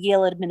 like, the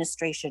Yale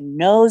administration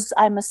knows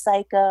I'm a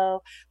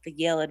psycho, the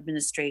Yale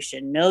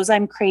administration knows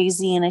I'm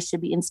crazy and I should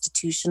be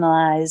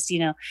institutionalized,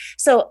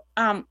 So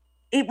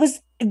it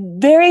was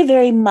very,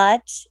 very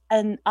much,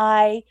 and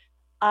I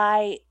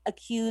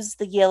accuse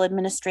the Yale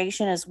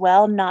administration as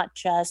well, not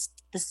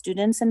just the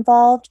students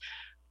involved.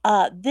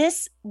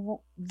 This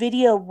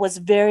video was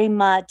very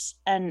much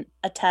an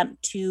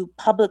attempt to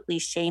publicly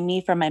shame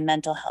me for my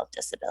mental health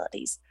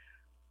disabilities.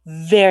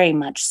 Very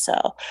much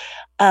so.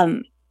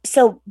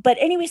 But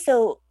anyway,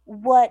 so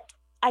what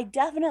I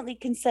definitely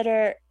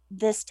consider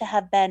this to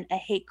have been a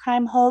hate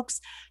crime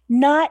hoax,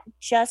 not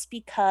just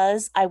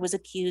because I was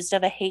accused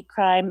of a hate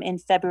crime in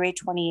February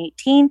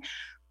 2018,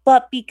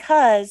 but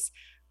because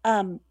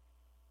I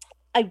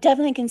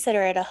definitely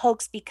consider it a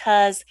hoax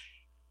because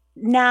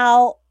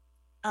now,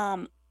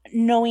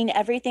 knowing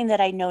everything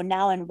that I know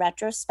now in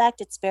retrospect,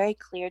 it's very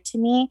clear to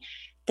me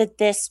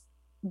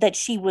that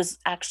she was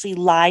actually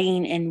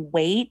lying in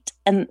wait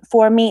and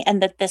for me,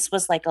 and that this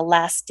was like a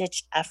last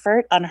ditch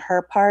effort on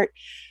her part.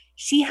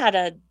 She had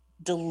a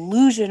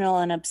delusional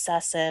and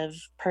obsessive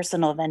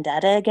personal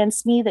vendetta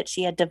against me that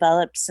she had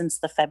developed since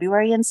the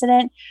February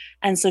incident.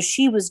 And so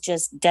she was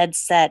just dead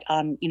set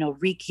on,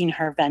 wreaking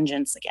her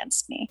vengeance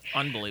against me.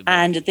 Unbelievable.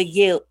 And the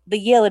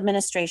Yale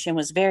administration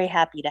was very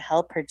happy to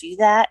help her do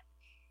that.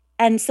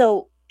 And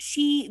so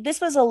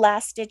this was a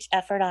last ditch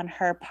effort on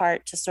her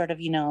part to sort of,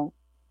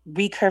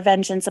 wreak her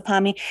vengeance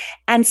upon me.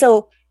 And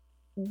so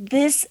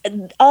this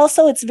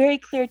also, it's very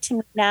clear to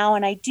me now,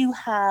 and I do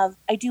have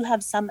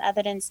some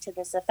evidence to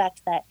this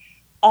effect, that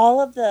all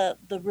of the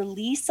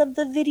release of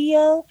the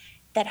video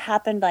that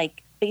happened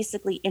like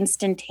basically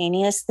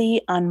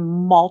instantaneously on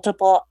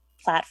multiple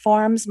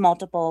platforms,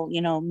 multiple,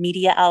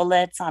 media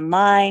outlets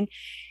online,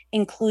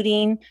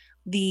 including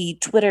the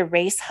Twitter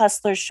race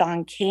hustler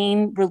Sean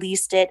Kane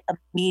released it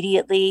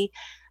immediately.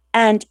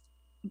 And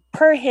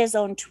per his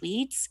own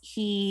tweets,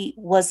 he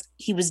was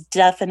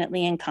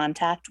definitely in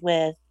contact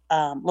with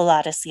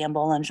Lolata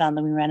Ciambola and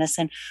Jean-Louis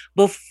Renison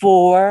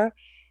before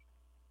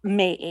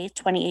May 8th,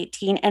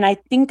 2018. And I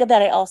think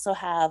that I also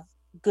have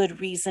good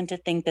reason to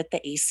think that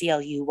the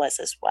ACLU was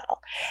as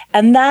well.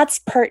 And that's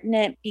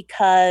pertinent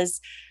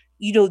because,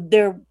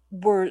 there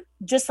were,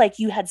 just like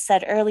you had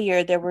said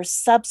earlier, there were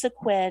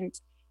subsequent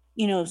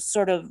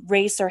sort of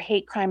race or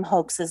hate crime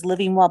hoaxes,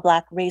 Living While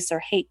Black race or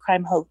hate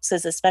crime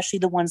hoaxes, especially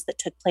the ones that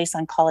took place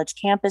on college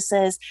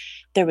campuses.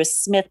 There was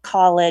Smith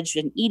College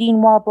and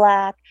Eating While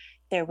Black.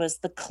 There was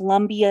the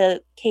Columbia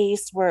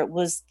case where it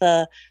was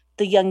the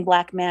young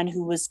Black man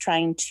who was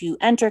trying to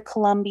enter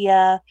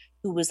Columbia,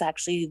 who was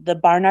actually the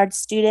Barnard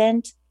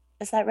student.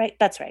 Is that right?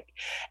 That's right.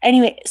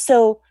 Anyway,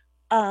 so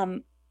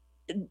so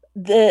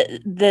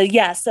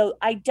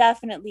I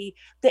definitely,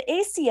 the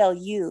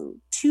ACLU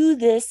to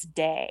this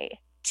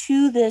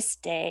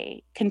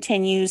day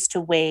continues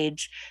to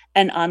wage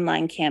an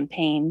online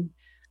campaign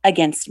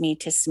against me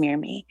to smear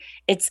me.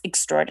 It's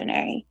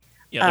extraordinary.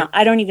 Yeah,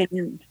 I don't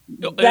even.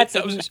 I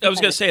was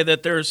going to say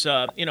that there's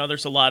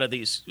a lot of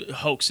these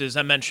hoaxes.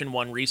 I mentioned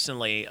one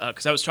recently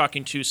because I was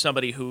talking to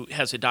somebody who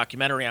has a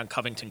documentary on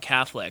Covington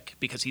Catholic,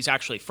 because he's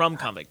actually from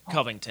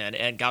Covington,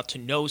 and got to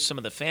know some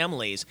of the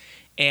families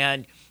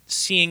and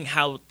seeing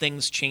how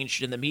things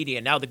changed in the media.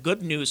 Now, the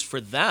good news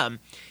for them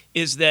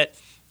is that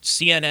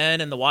CNN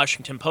and the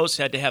Washington Post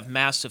had to have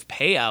massive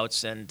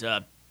payouts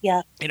and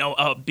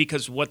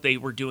because what they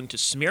were doing to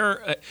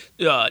smear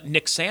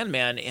Nick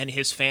Sandmann and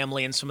his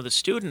family and some of the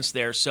students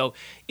there. So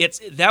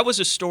that was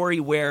a story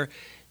where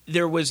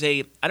there was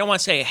I don't want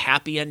to say a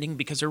happy ending,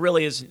 because there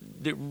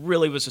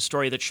really was a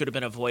story that should have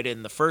been avoided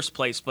in the first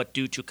place, but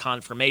due to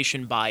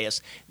confirmation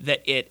bias,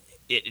 that it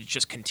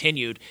just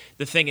continued.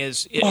 The thing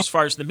is, as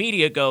far as the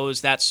media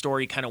goes, that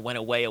story kind of went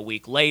away a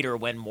week later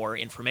when more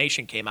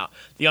information came out.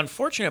 The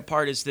unfortunate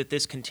part is that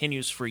this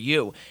continues for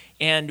you.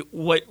 And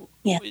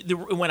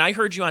when I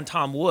heard you on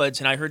Tom Woods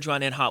and I heard you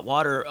on In Hot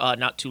Water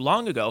not too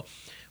long ago,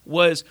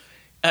 was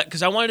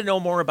because I wanted to know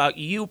more about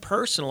you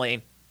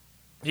personally,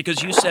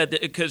 because you said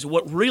that, because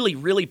what really,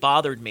 really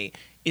bothered me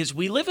is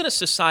we live in a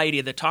society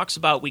that talks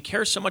about, we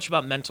care so much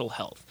about mental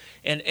health,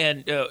 and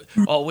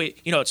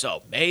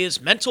May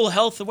is Mental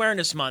Health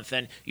Awareness Month,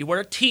 and you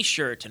wear a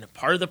T-shirt, and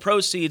part of the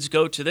proceeds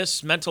go to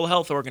this mental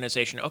health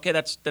organization. Okay,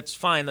 that's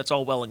fine, that's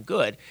all well and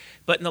good,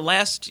 but in the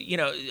last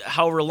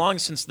however long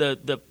since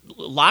the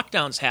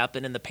lockdowns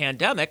happened and the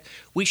pandemic,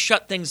 we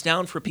shut things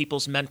down for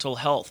people's mental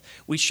health.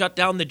 We shut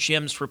down the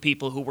gyms for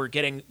people who were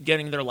getting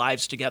their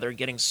lives together and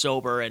getting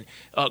sober and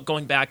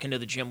going back into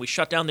the gym. We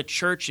shut down the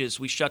churches.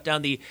 We shut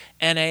down the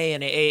NA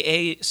and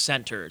AA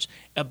centers,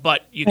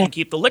 but you can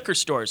keep the liquor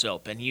stores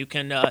open. You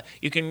can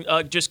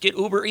just get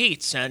Uber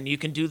Eats, and you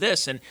can do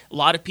this. And a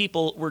lot of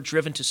people were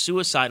driven to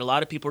suicide. A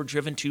lot of people were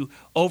driven to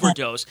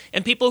overdose,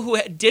 and people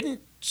who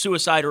didn't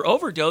suicide or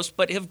overdose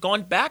but have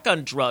gone back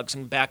on drugs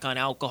and back on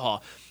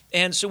alcohol.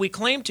 And so we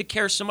claim to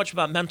care so much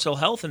about mental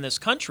health in this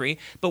country,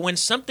 but when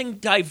something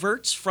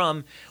diverts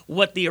from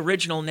what the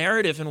original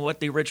narrative and what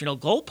the original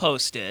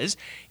goalpost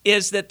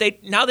is that they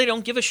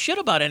don't give a shit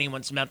about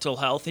anyone's mental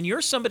health. And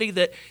you're somebody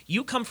that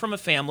you come from a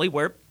family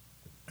where,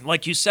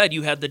 like you said,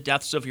 you had the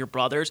deaths of your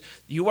brothers.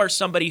 You are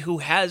somebody who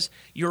has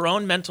your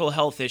own mental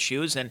health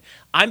issues, and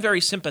I'm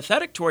very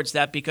sympathetic towards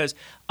that, because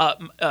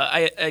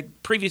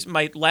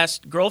my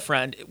last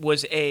girlfriend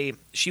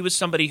she was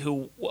somebody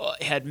who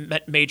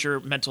had major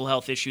mental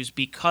health issues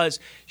because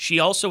she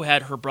also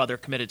had her brother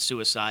committed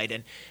suicide,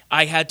 and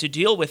I had to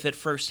deal with it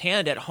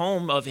firsthand at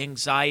home, of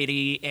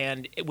anxiety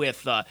and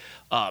with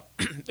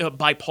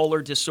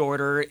bipolar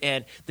disorder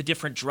and the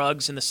different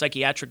drugs and the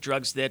psychiatric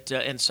drugs that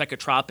and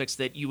psychotropics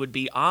that you would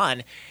be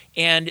on,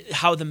 and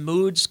how the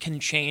moods can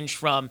change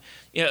from,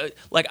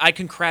 like I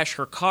can crash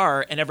her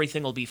car and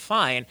everything will be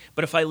fine,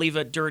 but if I leave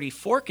a dirty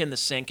fork in the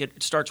sink,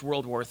 it starts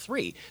World War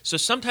III. So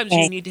sometimes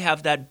you need to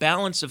have that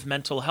balance of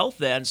mental health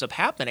that ends up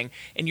happening,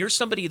 and you're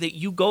somebody that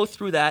you go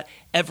through that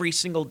every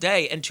single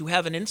day, and to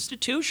have an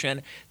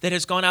institution that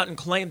has gone out and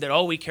claimed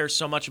that, we care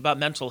so much about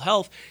mental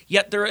health,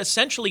 yet they're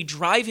essentially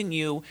driving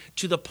you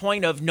to the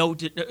point of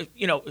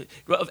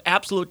of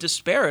absolute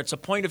despair. It's a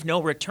point of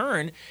no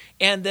return,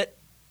 and that,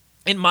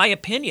 in my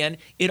opinion,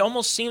 it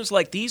almost seems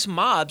like these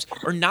mobs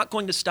are not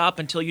going to stop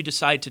until you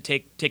decide to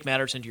take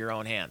matters into your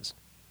own hands.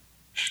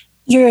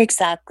 You're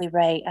exactly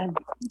right. I'm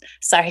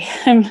sorry.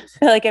 I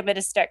feel like I'm going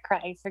to start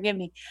crying. Forgive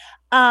me.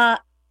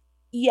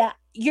 Yeah,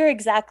 you're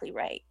exactly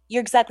right.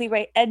 You're exactly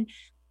right. And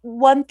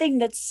one thing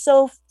that's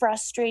so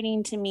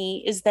frustrating to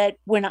me is that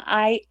when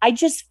I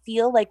just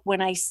feel like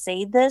when I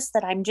say this,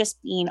 that I'm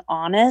just being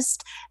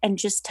honest and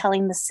just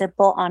telling the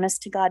simple,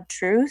 honest to God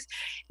truth,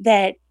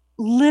 that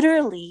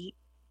literally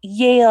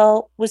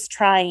Yale was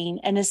trying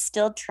and is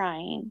still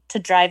trying to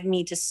drive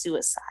me to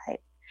suicide.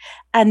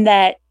 And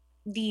that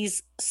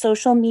these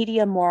social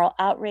media moral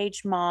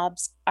outrage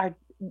mobs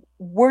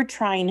were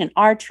trying and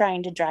are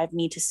trying to drive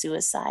me to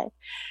suicide.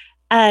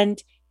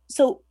 And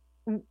so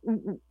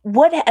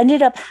what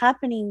ended up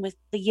happening with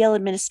the Yale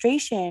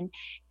administration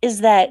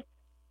is that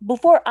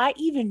before I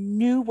even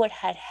knew what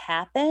had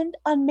happened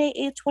on May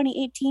 8th,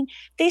 2018,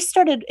 they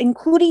started,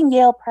 including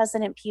Yale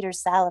President Peter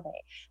Salovey,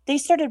 they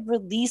started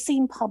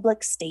releasing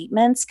public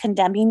statements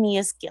condemning me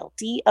as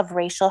guilty of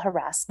racial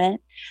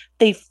harassment.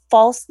 They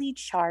falsely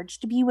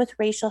charged me with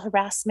racial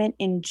harassment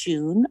in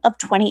June of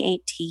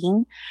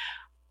 2018.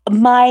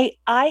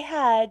 I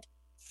had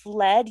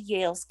fled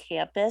Yale's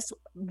campus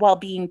while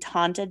being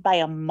taunted by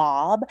a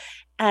mob,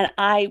 and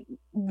I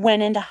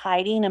went into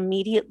hiding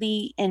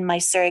immediately in my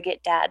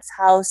surrogate dad's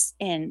house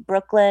in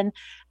Brooklyn,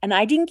 and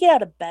I didn't get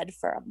out of bed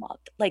for a month.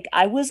 Like,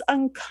 I was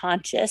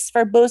unconscious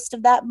for most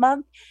of that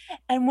month,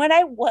 and when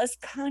I was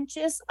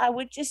conscious, I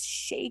would just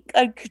shake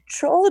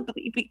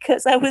uncontrollably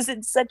because I was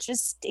in such a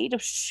state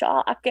of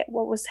shock at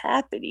what was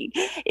happening.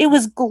 It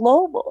was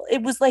global.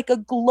 It was like a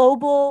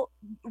global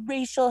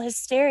racial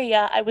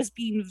hysteria. I was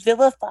being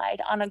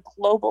vilified on a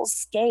global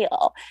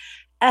scale,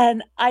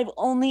 and I've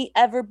only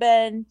ever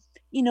been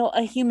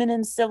a human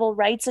and civil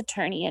rights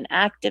attorney and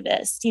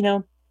activist.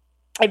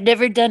 I've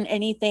never done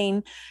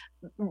anything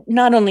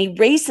not only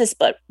racist,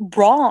 but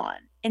wrong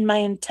in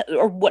my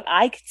or what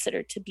I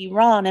consider to be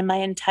wrong in my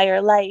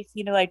entire life.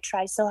 I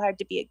try so hard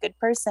to be a good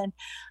person.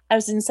 I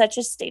was in such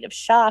a state of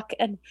shock.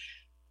 And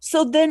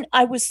so then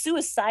I was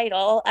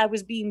suicidal. I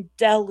was being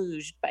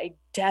deluged by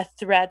death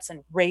threats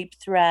and rape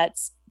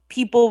threats.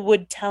 People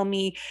would tell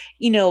me,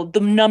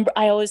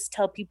 I always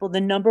tell people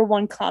the number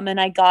one comment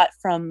I got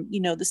from,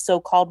 the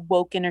so-called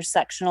woke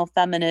intersectional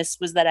feminists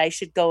was that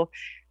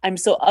I'm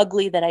so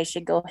ugly that I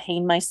should go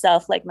hang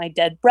myself like my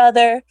dead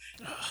brother.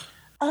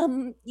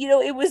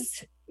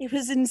 it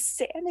was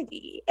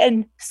insanity.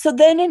 And so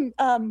then in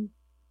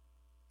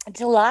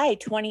July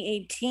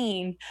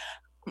 2018,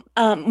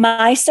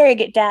 my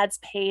surrogate dad's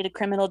paid a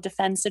criminal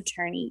defense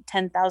attorney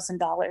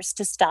 $10,000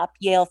 to stop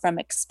Yale from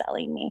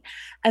expelling me.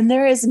 And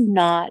there is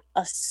not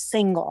a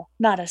single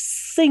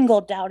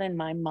doubt in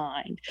my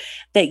mind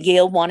that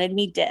Yale wanted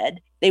me dead.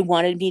 They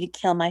wanted me to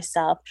kill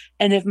myself.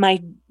 And if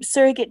my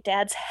surrogate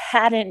dads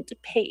hadn't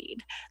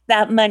paid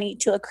that money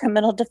to a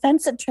criminal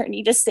defense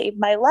attorney to save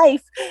my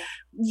life,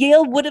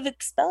 Yale would have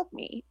expelled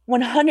me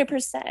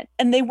 100%.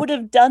 And they would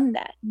have done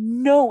that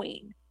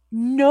knowing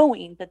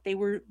that they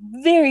were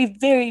very,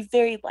 very,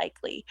 very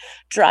likely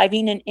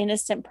driving an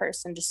innocent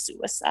person to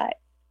suicide.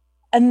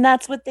 And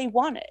that's what they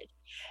wanted.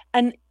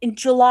 And in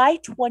July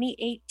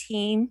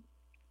 2018,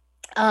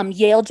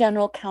 Yale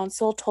General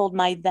Counsel told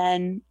my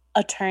then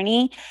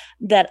attorney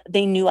that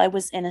they knew I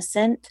was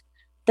innocent,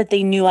 that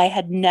they knew I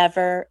had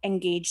never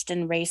engaged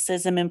in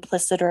racism,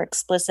 implicit or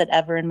explicit,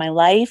 ever in my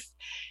life.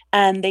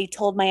 And they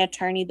told my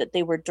attorney that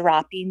they were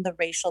dropping the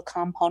racial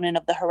component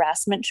of the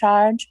harassment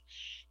charge.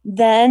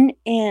 Then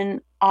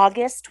in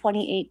August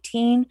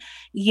 2018,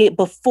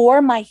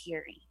 before my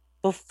hearing,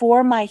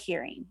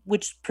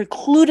 which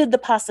precluded the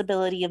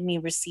possibility of me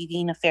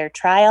receiving a fair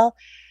trial,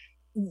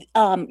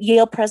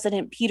 Yale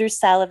President Peter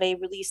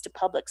Salovey released a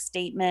public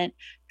statement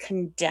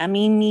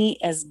condemning me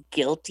as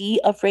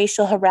guilty of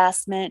racial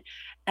harassment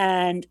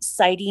and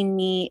citing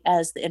me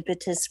as the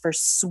impetus for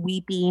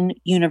sweeping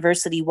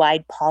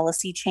university-wide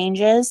policy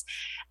changes.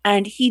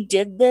 And he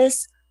did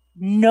this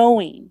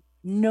knowing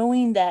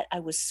that I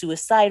was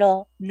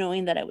suicidal,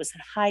 knowing that I was in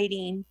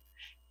hiding,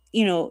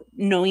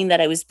 knowing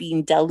that I was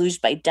being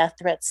deluged by death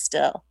threats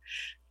still.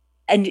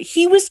 And I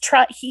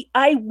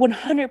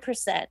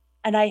 100%,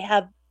 and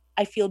I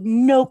feel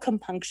no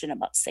compunction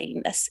about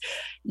saying this,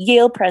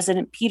 Yale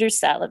President Peter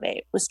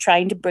Salovey was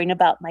trying to bring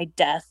about my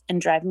death and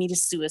drive me to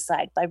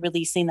suicide by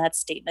releasing that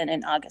statement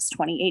in August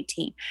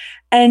 2018.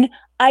 And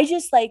I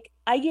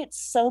get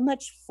so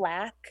much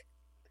flack.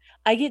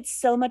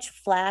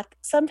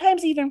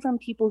 Sometimes even from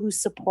people who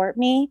support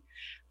me,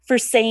 for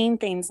saying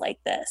things like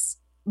this.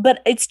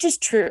 But it's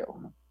just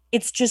true.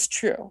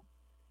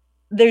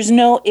 There's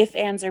no ifs,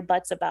 ands, or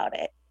buts about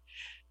it.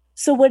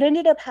 So what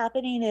ended up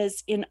happening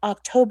is in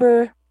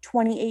October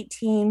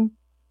 2018,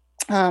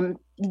 the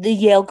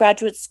Yale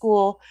Graduate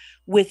School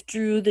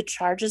withdrew the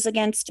charges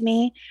against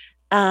me.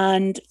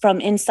 And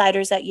from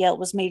insiders at Yale, it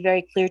was made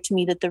very clear to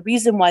me that the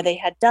reason why they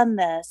had done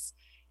this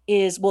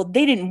is, well,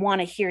 they didn't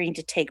want a hearing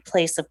to take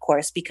place, of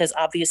course, because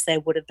obviously I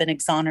would have been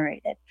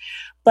exonerated.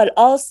 But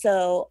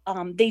also,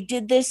 they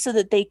did this so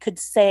that they could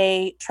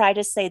try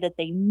to say that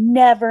they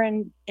never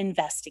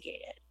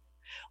investigated.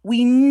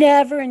 We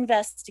never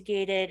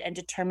investigated and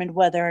determined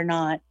whether or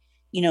not,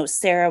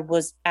 Sarah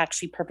was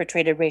actually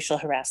perpetrated racial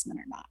harassment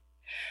or not.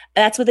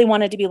 That's what they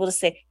wanted to be able to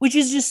say, which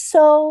is just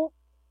so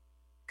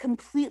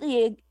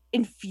completely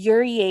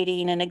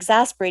infuriating and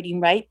exasperating,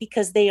 right?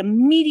 Because they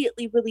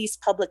immediately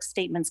released public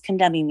statements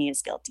condemning me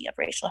as guilty of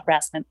racial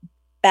harassment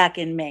back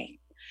in May.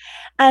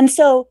 And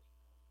so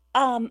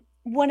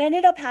what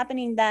ended up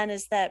happening then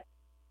is that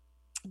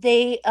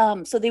they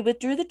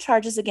withdrew the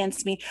charges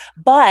against me,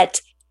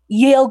 but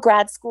Yale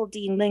grad school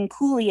dean Lynn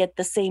Cooley at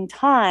the same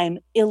time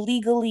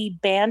illegally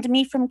banned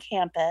me from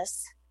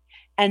campus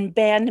and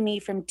banned me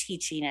from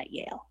teaching at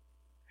Yale.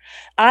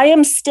 I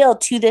am still,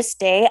 to this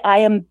day, I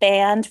am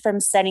banned from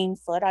setting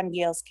foot on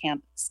Yale's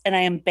campus, and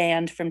I am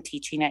banned from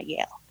teaching at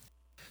Yale.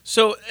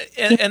 So,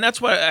 and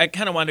that's what I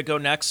kind of want to go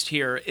next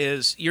here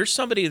is you're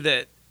somebody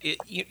that,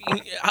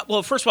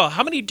 well, first of all,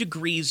 how many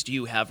degrees do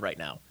you have right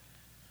now?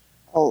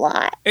 A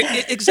lot.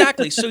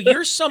 Exactly. So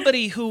you're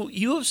somebody who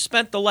you have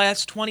spent the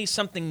last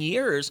 20-something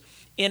years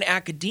in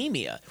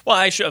academia.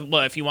 Well,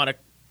 if you want to,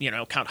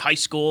 count high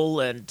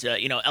school and,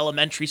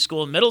 elementary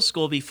school and middle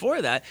school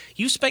before that,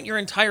 you spent your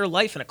entire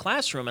life in a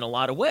classroom in a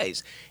lot of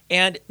ways.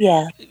 And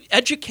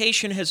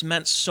education has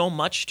meant so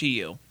much to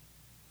you.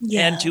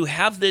 Yeah. And to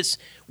have this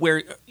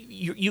where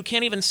you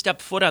can't even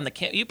step foot on the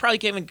campus, you probably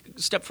can't even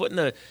step foot in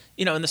the,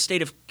 in the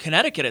state of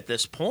Connecticut at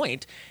this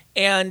point.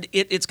 And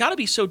it's got to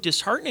be so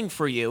disheartening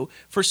for you,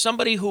 for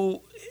somebody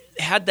who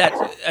had that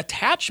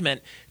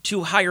attachment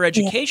to higher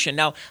education.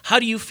 Yeah. Now, how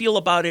do you feel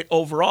about it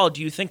overall?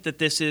 Do you think that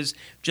this is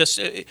just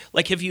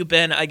have you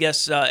been, I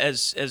guess,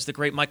 as the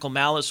great Michael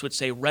Malice would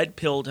say,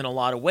 red-pilled in a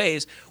lot of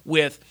ways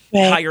with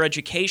higher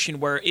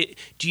education?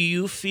 Do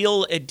you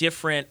feel a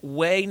different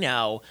way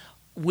now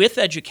with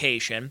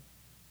education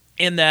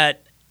in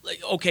that,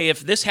 okay,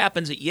 if this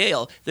happens at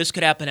Yale, this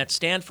could happen at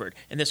Stanford,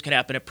 and this could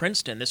happen at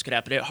Princeton, this could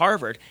happen at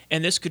Harvard,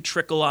 and this could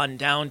trickle on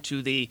down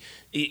to the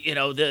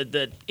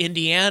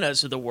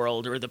Indianas of the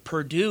world, or the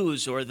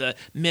Purdue's, or the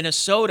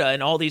Minnesota,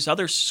 and all these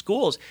other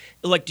schools.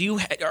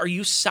 Are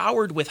you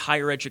soured with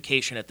higher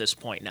education at this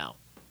point now?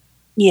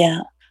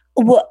 Yeah.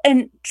 Well,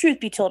 and truth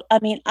be told,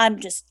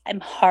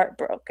 I'm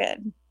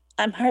heartbroken.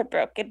 I'm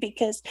heartbroken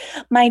because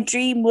my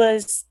dream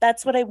was,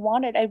 that's what I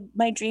wanted.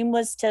 My dream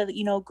was to,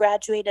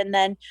 graduate and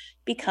then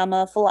become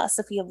a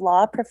philosophy of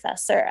law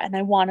professor. And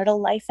I wanted a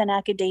life in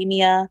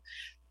academia.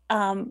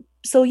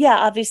 So yeah,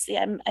 obviously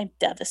I'm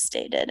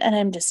devastated,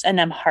 and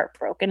I'm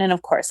heartbroken, and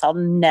of course I'll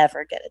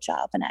never get a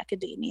job in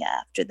academia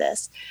after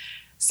this.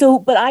 So,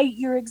 but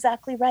you're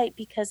exactly right,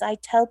 because I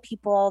tell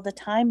people all the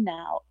time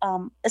now,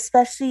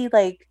 especially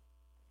like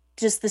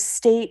just the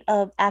state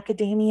of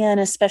academia, and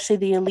especially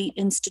the elite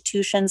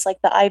institutions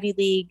like the Ivy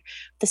League,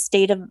 the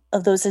state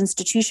of those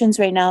institutions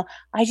right now.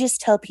 I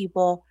just tell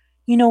people,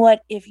 you know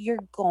what, if you're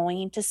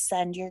going to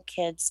send your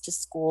kids to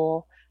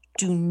school,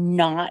 do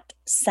not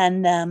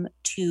send them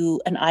to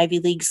an Ivy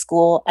League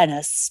school, and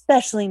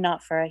especially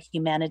not for a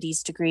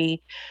humanities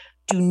degree.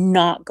 Do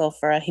not go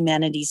for a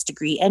humanities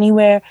degree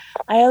anywhere.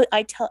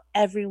 I tell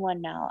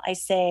everyone now, I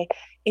say,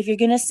 if you're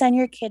going to send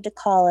your kid to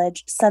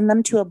college, send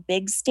them to a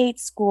big state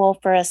school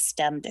for a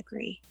STEM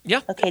degree. Yeah.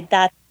 Okay, I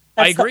that's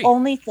the agree.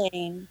 only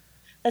thing.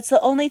 That's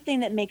the only thing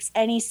that makes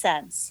any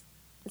sense.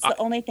 It's the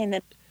only thing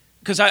that.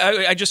 Because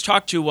I just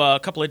talked to a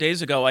couple of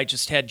days ago. I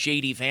just had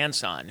J.D.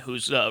 Vance on,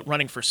 who's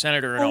running for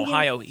senator in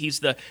Ohio. He's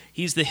the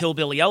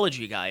hillbilly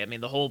elegy guy. I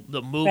mean,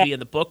 the movie Right.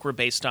 and the book were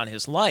based on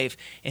his life,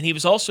 and he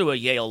was also a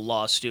Yale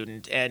law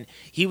student, and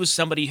he was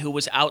somebody who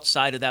was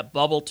outside of that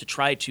bubble to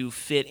try to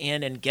fit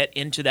in and get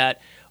into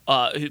that.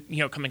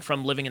 Coming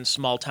from living in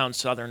small town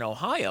Southern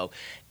Ohio,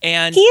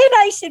 and He and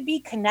I should be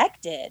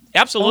connected.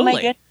 absolutely. Oh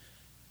my goodness.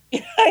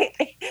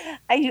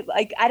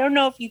 I don't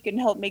know if you can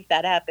help make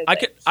that happen. I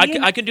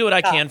can do what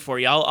I can for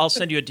you. I'll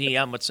send you a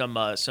DM with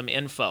some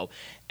info.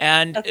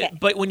 And Okay.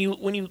 but when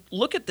you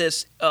look at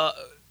this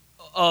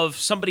of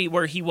somebody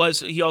where he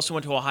also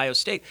went to Ohio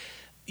State,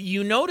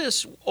 you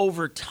notice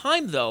over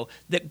time though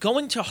that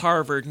going to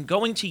Harvard and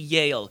going to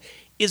Yale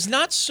is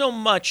not so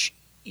much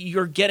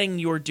you're getting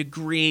your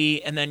degree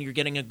and then you're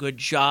getting a good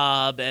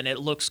job and it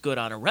looks good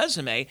on a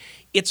resume.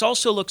 It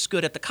also looks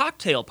good at the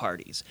cocktail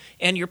parties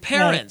and your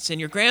parents and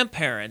your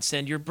grandparents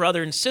and your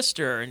brother and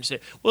sister, and you say,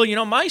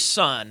 well, my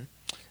son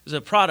is a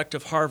product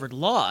of Harvard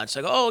Law. It's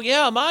like, oh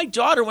yeah, my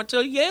daughter went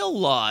to Yale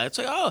Law. It's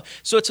like, oh,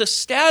 so it's a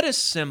status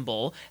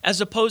symbol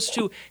as opposed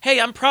to, hey,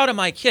 I'm proud of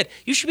my kid.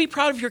 You should be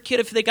proud of your kid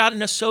if they got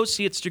an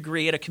associate's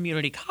degree at a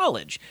community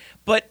college.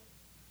 But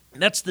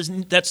that's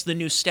the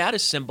new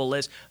status symbol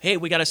is, hey,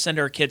 we got to send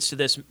our kids to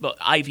this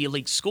Ivy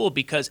League school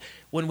because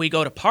when we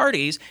go to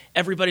parties,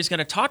 everybody's going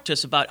to talk to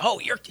us about, oh,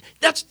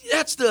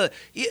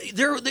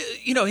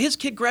 his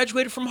kid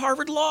graduated from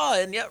Harvard Law,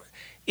 and yeah,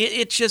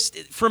 it just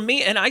for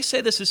me, and I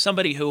say this as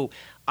somebody who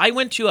I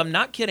went to, I'm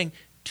not kidding,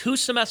 2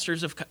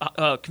 semesters of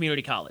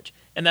community college.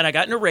 And then I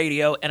got into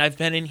radio, and I've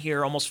been in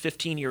here almost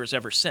 15 years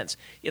ever since.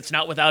 It's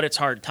not without its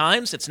hard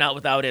times. It's not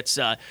without its,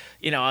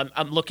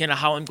 I'm looking at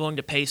how I'm going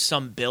to pay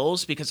some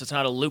bills because it's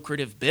not a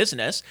lucrative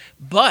business.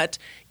 But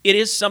it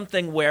is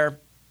something where,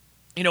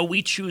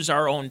 we choose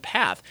our own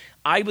path.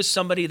 I was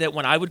somebody that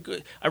when I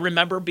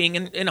remember being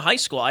in high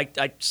school, I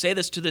say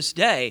this to this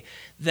day,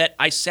 that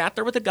I sat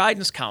there with a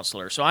guidance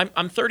counselor. So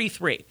I'm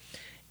 33.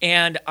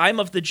 And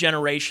I'm of the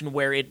generation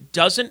where it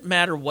doesn't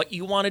matter what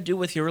you want to do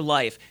with your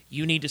life,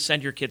 you need to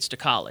send your kids to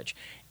college.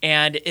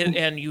 And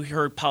you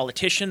heard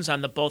politicians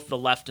on both the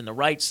left and the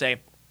right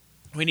say,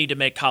 we need to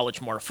make college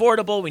more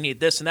affordable, we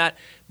need this and that.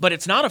 But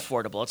it's not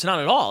affordable. It's not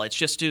at all. It's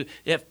just to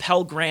have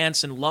Pell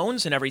Grants and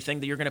loans and everything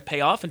that you're going to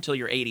pay off until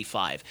you're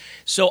 85.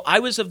 So I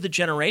was of the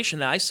generation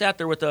that I sat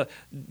there with a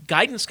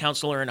guidance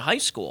counselor in high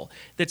school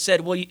that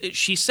said, well,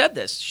 she said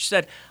this. She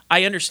said,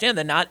 I understand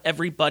that not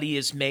everybody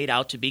is made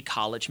out to be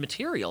college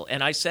material.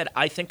 And I said,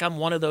 I think I'm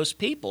one of those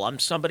people. I'm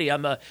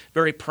a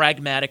very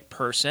pragmatic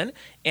person,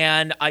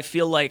 and I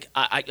feel like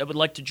I would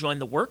like to join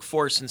the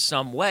workforce in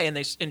some way.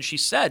 And she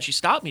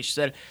stopped me. She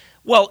said,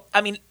 well, I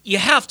mean, you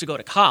have to go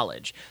to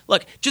college.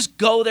 Look, just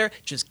go there,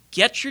 just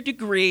get your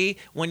degree.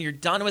 When you're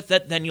done with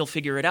it, then you'll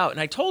figure it out. And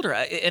I told her,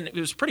 and it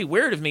was pretty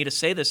weird of me to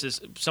say this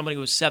as somebody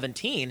who was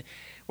 17,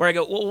 where I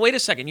go, well, wait a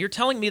second. You're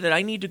telling me that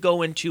I need to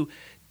go into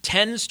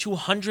tens to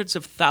hundreds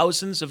of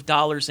thousands of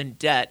dollars in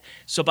debt.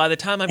 So by the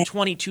time I'm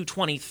 22,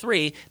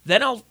 23,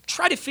 then I'll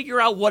try to figure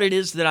out what it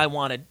is that I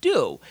want to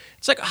do.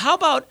 It's like, how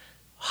about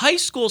high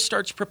school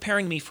starts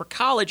preparing me for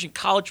college and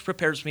college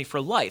prepares me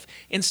for life?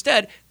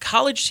 Instead,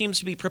 college seems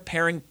to be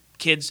preparing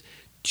kids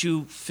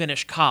to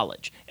finish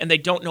college, and they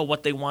don't know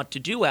what they want to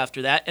do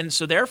after that. And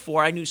so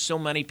therefore, I knew so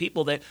many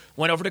people that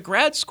went over to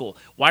grad school.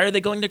 Why are they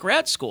going to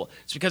grad school?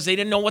 It's because they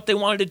didn't know what they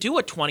wanted to do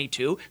at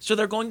 22, so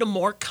they're going to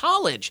more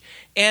college.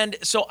 And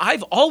so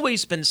I've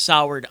always been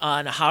soured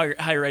on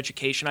higher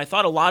education. I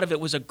thought a lot of it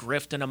was a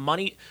grift and a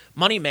money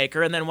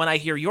maker. And then when I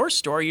hear your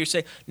story, you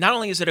say, not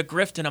only is it a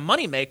grift and a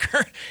money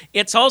maker,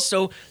 it's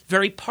also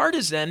very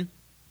partisan,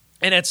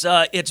 and it's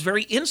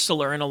very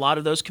insular in a lot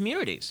of those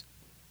communities.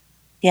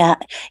 Yeah,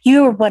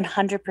 you are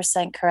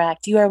 100%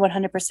 correct. You are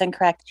 100%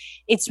 correct.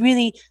 It's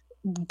really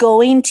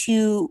going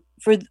to,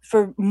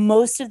 for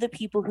most of the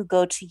people who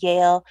go to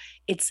Yale,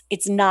 it's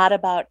not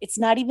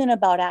even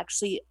about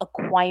actually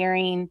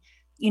acquiring,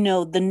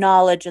 the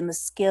knowledge and the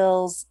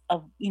skills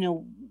of,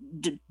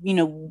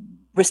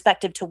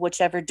 respective to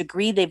whichever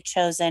degree they've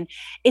chosen.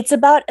 It's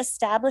about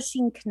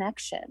establishing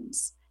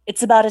connections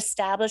It's about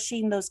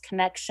establishing those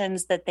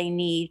connections that they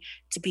need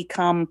to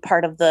become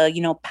part of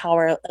the,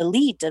 power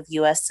elite of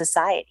US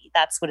society.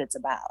 That's what it's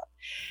about.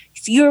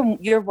 So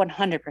you're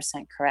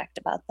 100% correct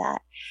about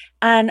that.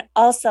 And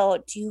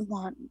also, do you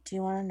want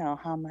to know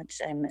how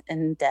much I'm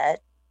in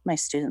debt? My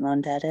student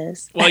loan debt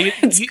is. Well,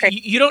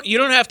 you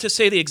don't have to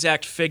say the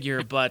exact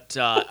figure, but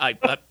I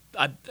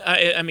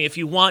mean, if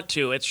you want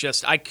to, it's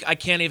just I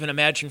can't even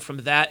imagine from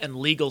that and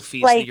legal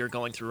fees that you're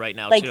going through right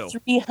now too.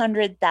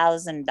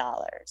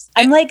 $300,000.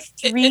 I'm like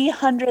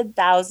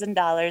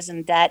 $300,000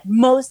 in debt.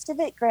 Most of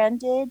it,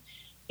 granted,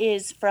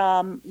 is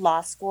from law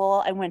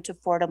school. I went to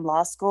Fordham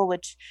Law School,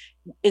 which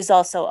is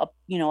also a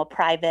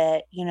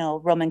private,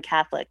 Roman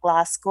Catholic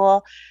law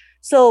school.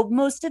 So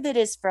most of it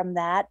is from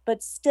that,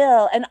 but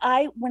still, and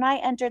when I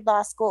entered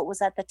law school, it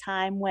was at the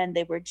time when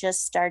they were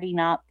just starting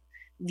up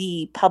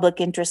the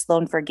public interest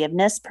loan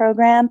forgiveness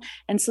program.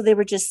 And so they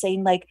were just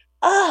saying like,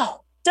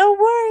 oh, don't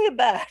worry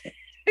about it.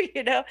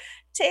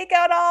 Take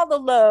out all the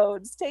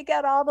loans,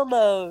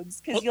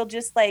 because you'll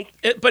just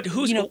But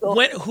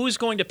who's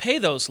going to pay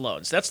those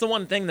loans? That's the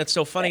one thing that's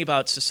so funny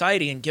about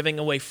society and giving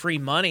away free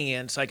money.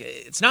 And it's like,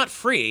 it's not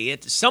free.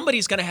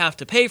 Somebody's going to have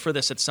to pay for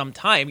this at some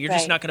time. You're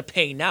just not going to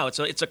pay now.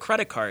 It's a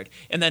credit card.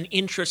 And then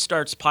interest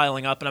starts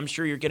piling up. And I'm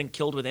sure you're getting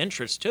killed with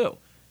interest too.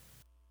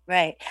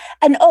 Right.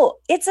 And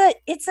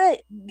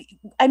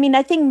I mean,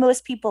 I think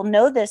most people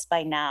know this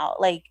by now,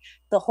 like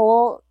the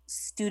whole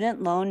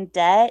student loan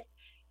debt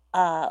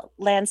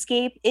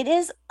landscape, it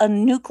is a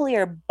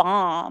nuclear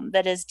bomb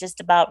that is just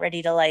about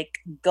ready to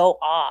go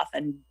off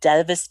and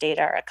devastate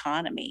our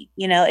economy.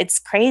 It's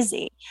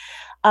crazy.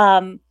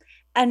 And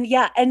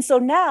so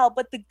now,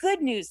 but the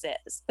good news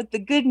is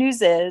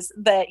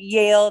that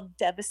Yale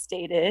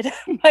devastated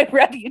my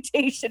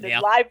reputation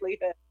and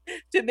livelihood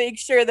to make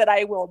sure that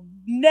I will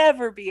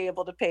never be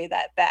able to pay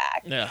that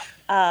back.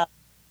 Yeah.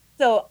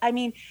 So, I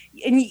mean,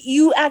 and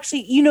you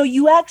actually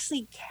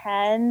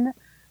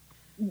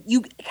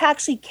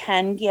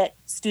can get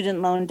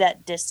student loan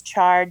debt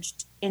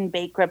discharged in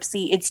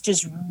bankruptcy. It's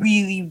just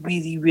really,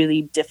 really,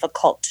 really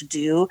difficult to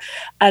do.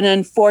 And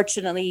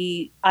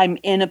unfortunately, I'm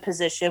in a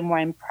position where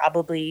I'm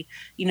probably,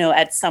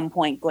 at some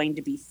point going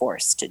to be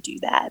forced to do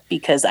that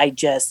because I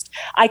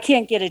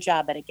can't get a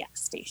job at a gas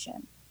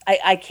station.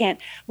 I can't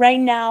right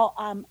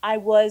now. I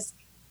was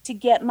to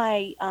get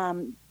my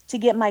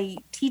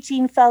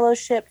teaching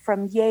fellowship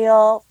from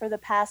Yale for the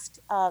past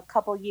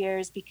couple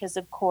years because,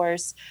 of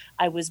course,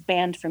 I was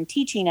banned from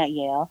teaching at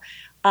Yale.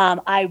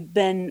 I've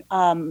been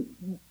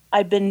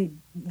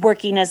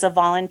working as a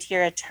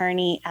volunteer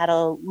attorney at a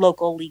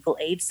local legal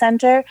aid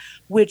center,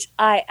 which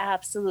I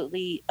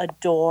absolutely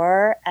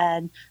adore,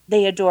 and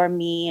they adore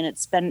me. And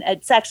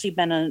it's actually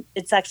been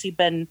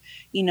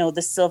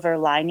the silver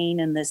lining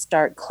in this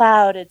dark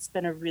cloud. It's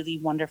been a really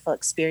wonderful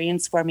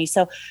experience for me.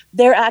 So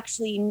they're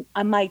actually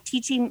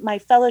my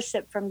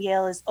fellowship from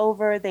Yale is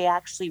over. They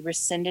actually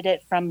rescinded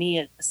it from me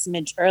a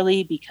smidge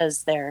early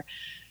because they're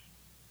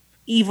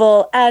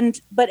evil.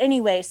 But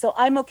anyway, so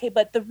I'm okay.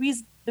 But the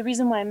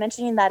reason why I'm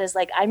mentioning that is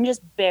I'm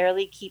just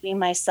barely keeping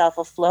myself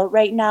afloat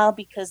right now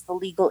because the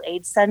legal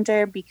aid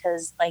center,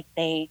 because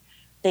they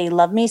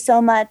love me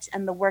so much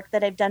and the work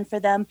that I've done for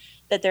them,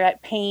 that they're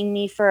paying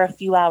me for a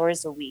few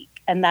hours a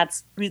week. And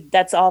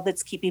that's all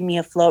that's keeping me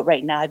afloat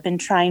right now. I've been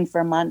trying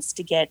for months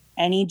to get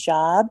any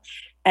job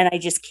and I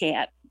just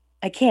can't.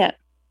 I can't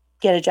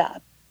get a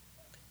job.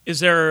 Is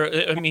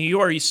there, I mean, you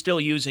are still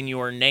using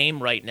your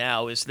name right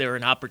now. Is there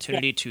an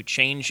opportunity to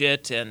change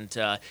it? And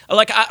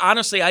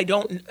honestly,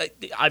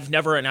 I've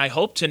never, and I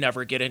hope to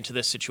never get into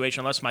this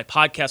situation unless my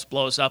podcast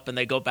blows up and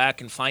they go back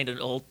and find an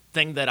old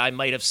thing that I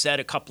might have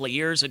said a couple of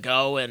years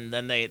ago, and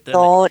then they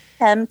don't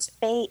tempt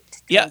fate.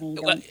 Yeah,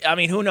 I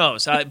mean, who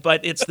knows?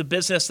 But it's the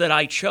business that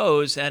I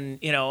chose, and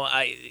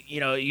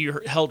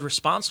you're held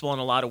responsible in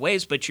a lot of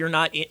ways. But you're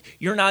not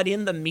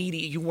in the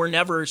media. You were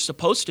never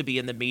supposed to be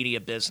in the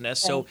media business,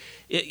 so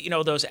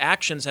those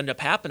actions end up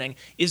happening.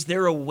 Is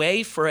there a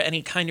way for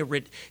any kind of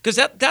because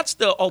that's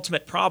the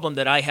ultimate problem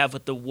that I have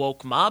with the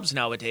woke mobs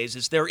nowadays?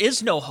 Is there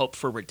is no hope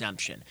for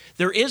redemption.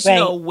 There is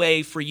no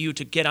way for you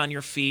to get on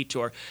your feet,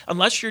 or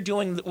unless you're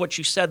doing what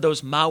you said,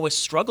 those Maoist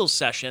struggle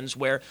sessions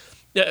where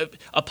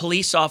a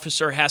police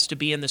officer has to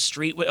be in the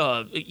street,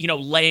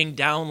 laying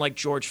down like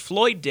George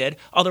Floyd did.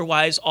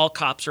 Otherwise, all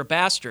cops are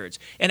bastards.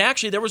 And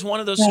actually, there was one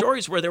of those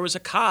stories where there was a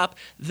cop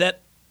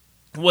that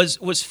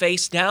was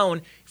face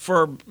down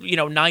for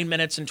 9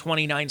 minutes and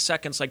 29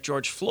 seconds like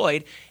George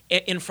Floyd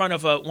in front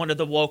of one of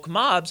the woke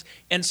mobs,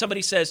 and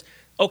somebody says,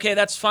 okay,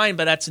 that's fine,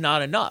 but that's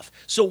not enough.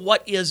 So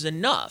what is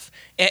enough?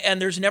 And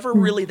there's never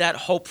really that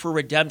hope for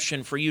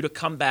redemption for you to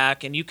come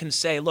back and you can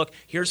say, look,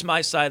 here's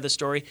my side of the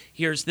story,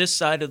 here's this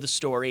side of the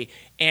story,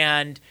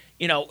 and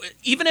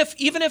Even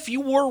if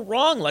you were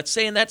wrong, let's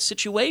say in that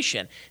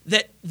situation,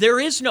 that there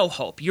is no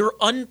hope. You're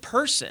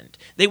unpersoned.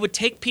 They would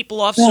take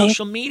people off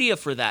social media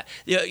for that.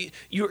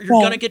 You're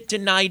going to get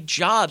denied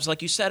jobs,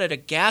 like you said, at a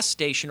gas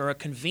station or a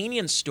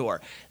convenience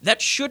store.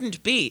 That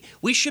shouldn't be.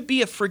 We should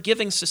be a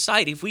forgiving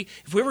society. If we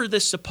were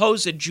this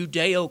supposed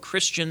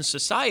Judeo-Christian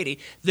society,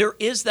 there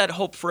is that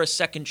hope for a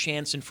second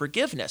chance and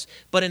forgiveness.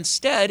 But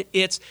instead,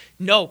 it's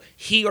no,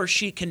 he or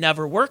she can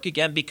never work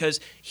again because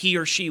he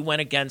or she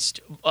went against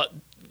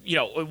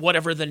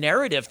whatever the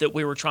narrative that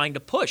we were trying to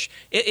push.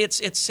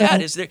 It's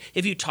sad. Is there,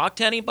 if you talk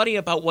to anybody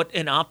about what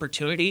an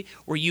opportunity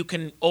where you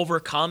can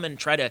overcome and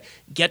try to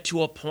get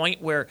to a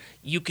point where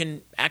you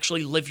can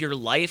actually live your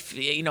life,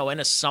 in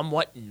a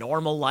somewhat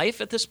normal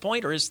life at this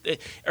point, or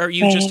are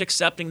you just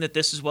accepting that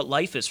this is what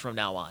life is from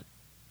now on?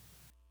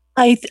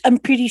 I'm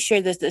pretty sure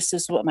that this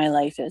is what my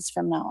life is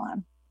from now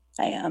on.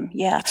 I am,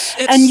 yeah. It's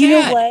and sad. You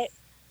know what?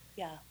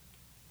 Yeah.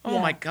 Oh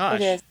my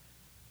gosh. It is.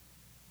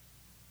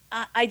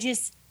 I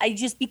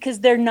just because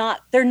they're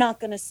not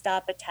going to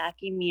stop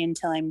attacking me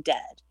until I'm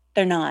dead.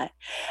 They're not.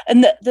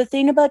 And the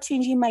thing about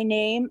changing my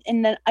name,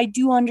 and then I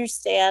do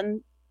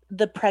understand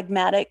the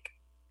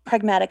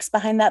pragmatics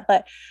behind that,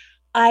 but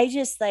I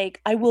just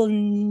I will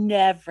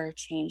never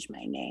change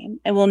my name.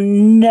 I will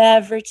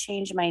never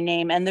change my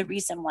name. And the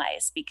reason why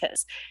is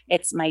because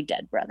it's my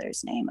dead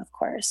brother's name, of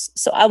course.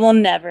 So I will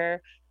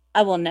never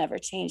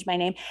change my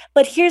name.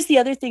 But here's the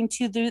other thing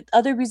too. The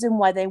other reason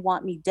why they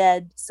want me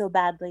dead so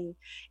badly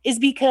is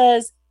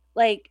because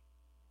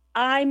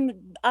I'm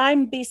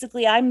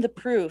the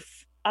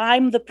proof.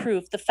 I'm the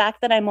proof. The fact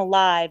that I'm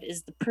alive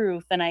is the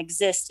proof, and I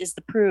exist is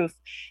the proof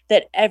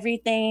that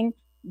everything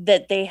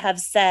that they have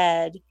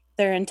said,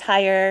 their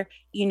entire,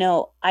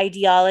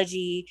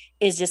 ideology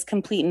is just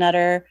complete and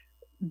utter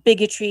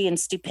bigotry and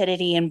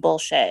stupidity and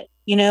bullshit,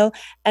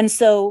 And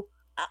so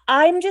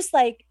I'm just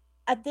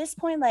at this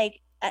point,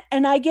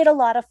 and I get a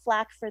lot of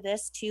flack for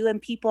this too.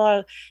 And people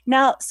are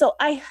now, so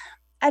I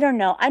don't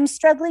know. I'm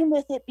struggling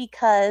with it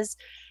because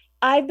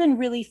I've been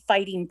really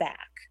fighting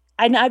back,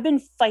 and I've been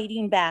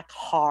fighting back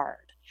hard,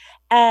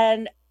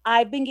 and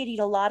I've been getting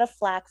a lot of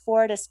flack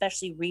for it,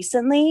 especially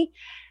recently.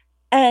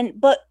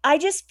 But I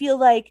just feel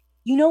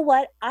you know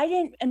what?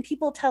 And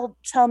people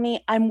tell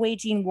me I'm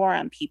waging war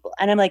on people.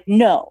 And I'm like,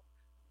 no,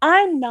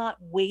 I'm not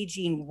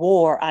waging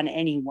war on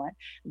anyone.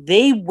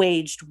 They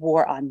waged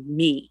war on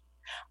me.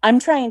 I'm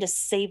trying to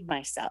save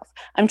myself.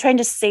 I'm trying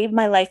to save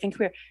my life and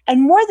career.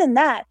 And more than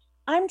that,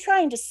 I'm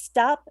trying to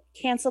stop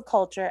cancel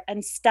culture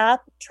and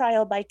stop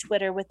trial by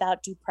Twitter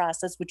without due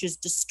process, which is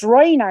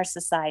destroying our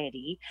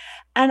society.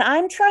 And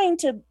I'm trying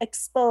to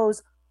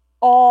expose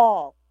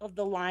all of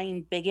the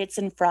lying bigots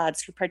and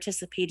frauds who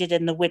participated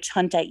in the witch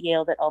hunt at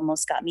Yale that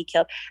almost got me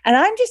killed. And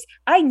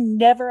I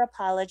never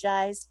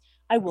apologized.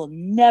 I will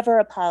never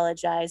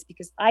apologize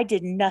because I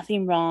did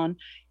nothing wrong.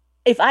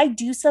 If I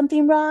do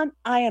something wrong,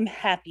 I am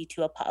happy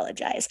to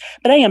apologize,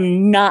 but I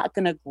am not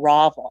going to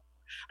grovel.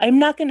 I'm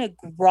not going to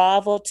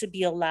grovel to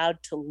be allowed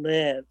to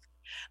live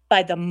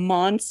by the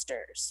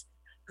monsters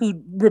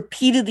who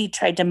repeatedly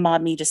tried to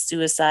mob me to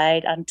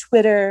suicide on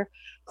Twitter,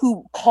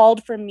 who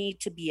called for me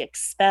to be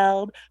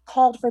expelled,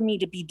 called for me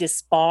to be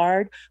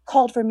disbarred,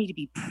 called for me to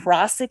be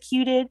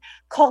prosecuted,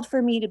 called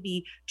for me to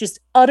be just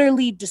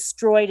utterly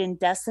destroyed and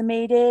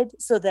decimated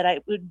so that I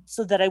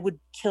would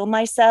kill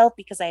myself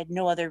because I had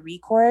no other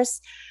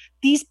recourse.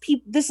 These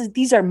people,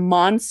 these are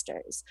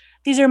monsters.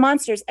 These are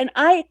monsters. And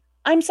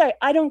I'm sorry,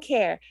 I don't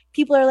care.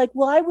 People are like,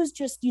 well, I was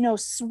just,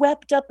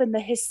 swept up in the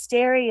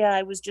hysteria.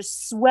 I was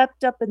just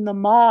swept up in the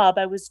mob.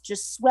 I was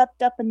just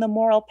swept up in the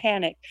moral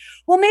panic.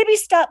 Well, maybe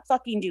stop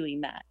fucking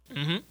doing that.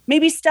 Mm-hmm.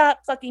 Maybe stop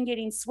fucking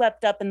getting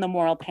swept up in the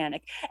moral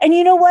panic. And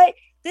you know what?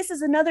 This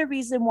is another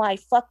reason why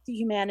fuck the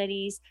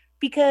humanities,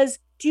 because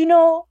do you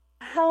know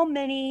how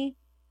many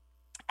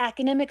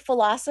academic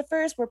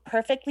philosophers were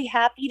perfectly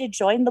happy to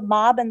join the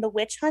mob and the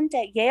witch hunt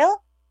at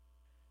Yale?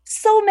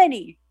 So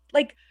many,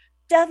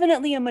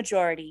 definitely a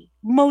majority.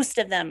 Most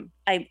of them,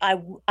 I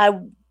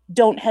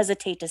don't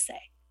hesitate to say.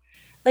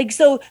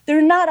 So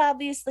they're not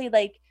obviously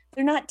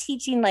they're not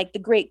teaching the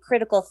great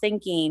critical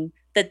thinking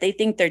that they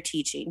think they're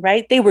teaching,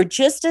 right? They were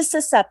just as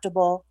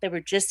susceptible. They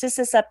were just as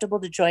susceptible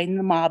to join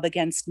the mob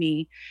against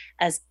me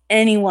as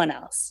anyone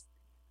else.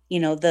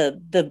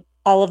 The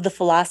all of the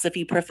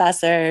philosophy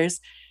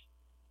professors.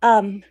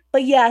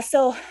 But yeah,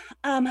 so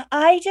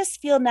I just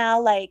feel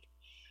now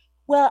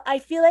I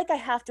feel like I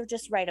have to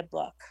just write a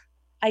book.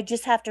 I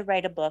just have to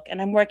write a book,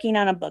 and I'm working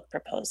on a book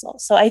proposal.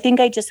 So I think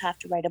I just have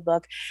to write a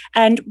book.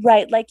 And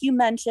right, like you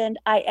mentioned,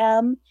 I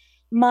am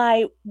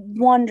my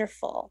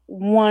wonderful,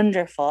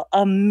 wonderful,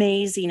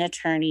 amazing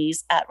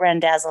attorneys at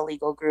Randazza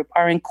Legal Group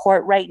are in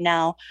court right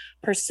now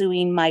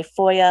pursuing my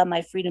FOIA,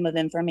 my Freedom of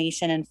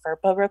Information and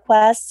FERPA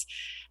requests.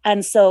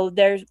 And so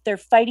they're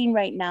fighting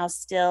right now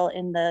still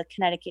in the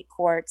Connecticut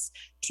courts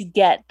to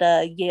get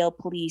the Yale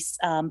police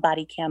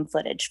body cam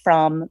footage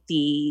from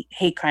the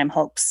hate crime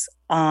hoax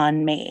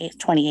on May 8th,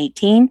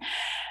 2018.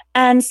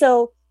 And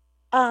so,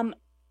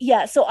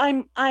 so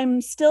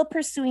I'm still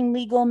pursuing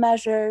legal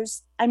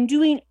measures. I'm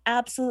doing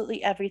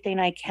absolutely everything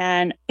I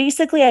can.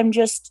 Basically, I'm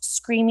just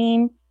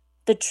screaming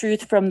the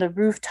truth from the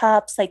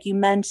rooftops. Like you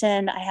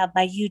mentioned, I have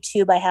my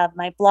YouTube, I have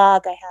my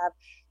blog, I have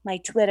my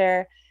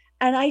Twitter.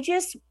 And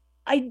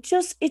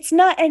it's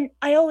not, and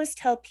I always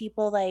tell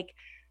people like,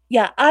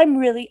 I'm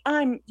really,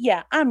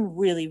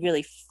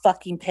 really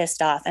fucking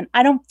pissed off. And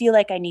I don't feel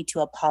like I need to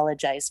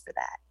apologize for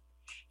that.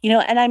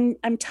 And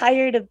I'm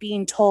tired of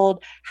being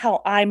told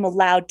how I'm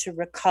allowed to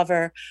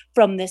recover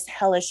from this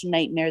hellish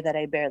nightmare that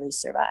I barely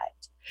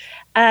survived.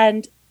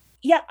 And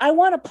yeah, I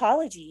want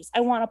apologies.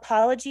 I want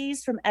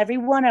apologies from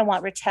everyone. I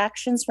want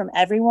retractions from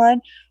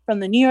everyone,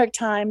 from the New York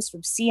Times,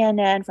 from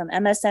CNN, from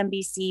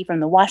MSNBC, from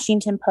the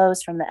Washington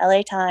Post, from the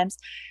LA Times.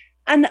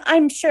 And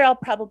I'm sure I'll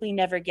probably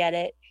never get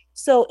it.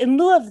 So in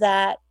lieu of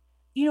that,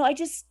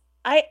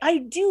 I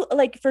do,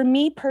 like, for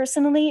me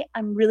personally,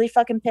 I'm really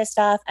fucking pissed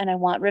off and I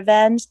want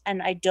revenge,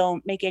 and I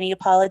don't make any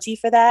apology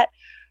for that.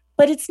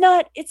 But it's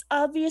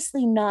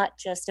obviously not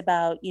just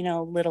about,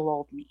 little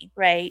old me,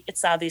 right?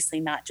 It's obviously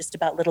not just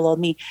about little old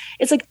me.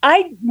 It's like,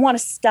 I want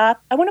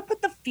to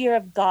put the fear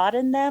of God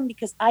in them,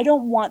 because I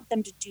don't want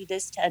them to do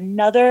this to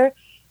another,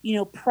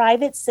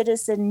 private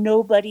citizen,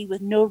 nobody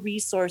with no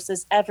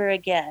resources ever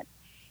again.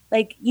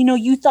 Like,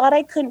 you thought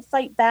I couldn't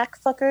fight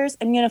back, fuckers.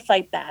 I'm going to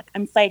fight back.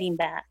 I'm fighting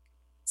back.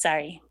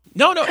 Sorry.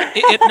 No,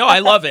 I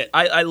love it.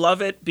 I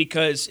love it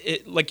because,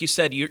 like you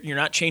said, you're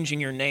not changing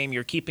your name.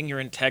 You're keeping your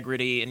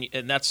integrity,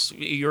 and that's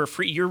you're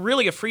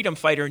really a freedom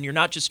fighter, and you're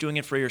not just doing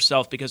it for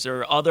yourself, because there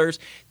are others.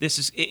 This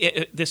is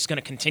going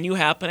to continue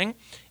happening,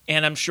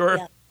 and I'm sure.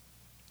 Yeah.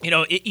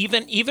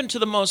 Even to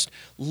the most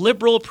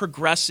liberal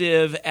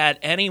progressive at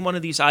any one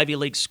of these Ivy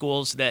League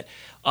schools that,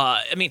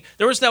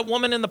 there was that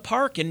woman in the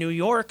park in New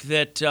York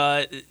that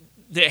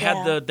they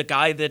had the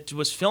guy that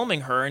was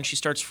filming her, and she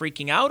starts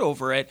freaking out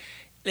over it.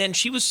 And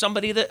she was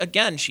somebody that,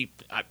 again, she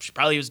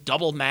probably was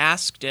double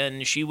masked,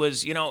 and she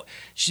was,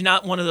 she's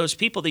not one of those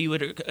people that you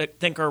would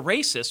think are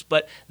racist,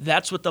 but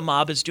that's what the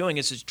mob is doing,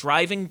 is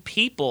driving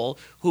people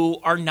who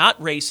are not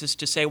racist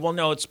to say, well,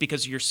 no, it's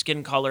because of your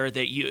skin color,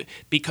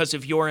 because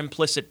of your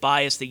implicit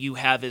bias that you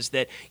have, is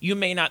that you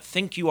may not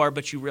think you are,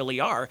 but you really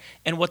are.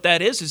 And what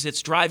that is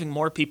it's driving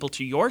more people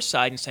to your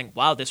side and saying,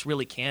 wow, this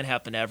really can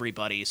happen to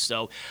everybody.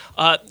 So,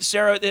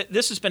 Sarah,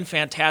 this has been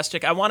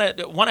fantastic. I want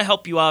to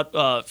help you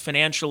out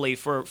financially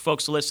for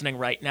folks listening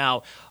right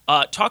now.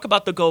 Talk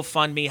about the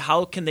GoFundMe.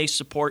 How can they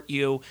support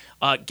you?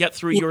 Get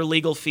through your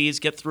legal fees.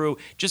 Get through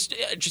just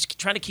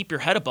trying to keep your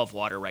head above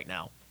water right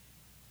now.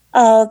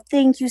 Oh,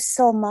 thank you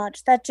so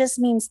much. That just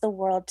means the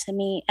world to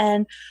me.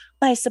 And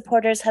my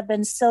supporters have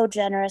been so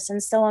generous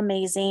and so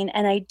amazing.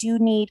 And I do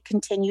need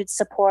continued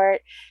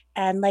support.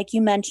 And like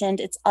you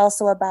mentioned, it's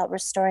also about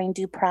restoring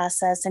due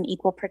process and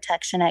equal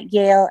protection at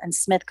Yale and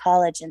Smith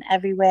College and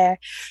everywhere.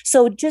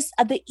 So just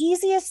the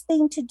easiest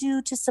thing to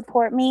do to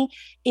support me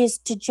is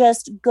to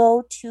just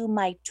go to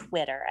my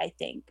Twitter, I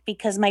think,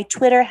 because my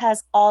Twitter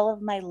has all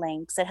of my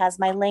links. It has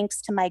my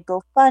links to my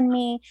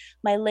GoFundMe,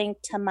 my link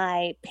to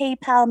my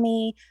PayPal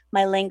me,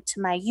 my link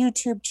to my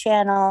YouTube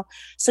channel.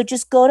 So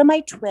just go to my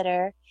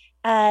Twitter,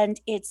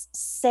 and it's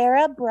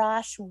Sarah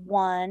Brosh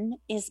 1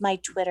 is my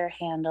Twitter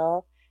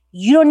handle.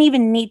 You don't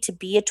even need to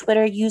be a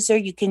Twitter user.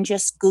 You can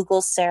just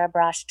Google Sarah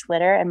Brosh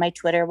Twitter, and my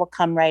Twitter will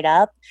come right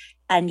up,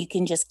 and you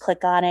can just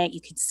click on it.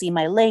 You can see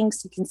my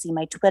links. You can see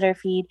my Twitter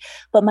feed.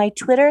 But my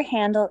Twitter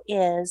handle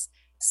is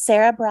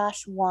Sarah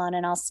Brosh 1,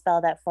 and I'll spell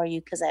that for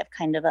you because I have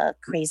kind of a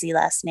crazy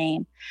last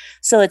name.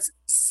 So it's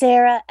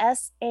Sarah,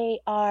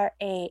 Sarah,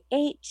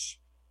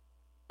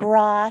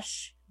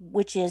 Brosh,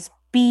 which is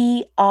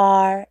BRAASCH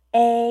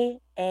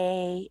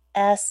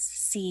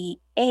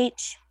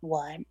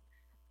 1.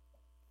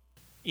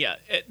 Yeah,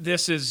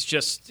 this is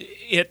just,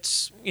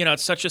 it's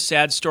such a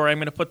sad story. I'm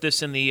going to put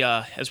this in the,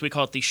 as we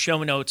call it, the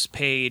show notes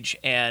page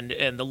and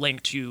the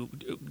link to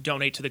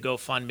donate to the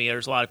GoFundMe.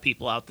 There's a lot of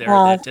people out there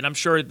and I'm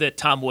sure that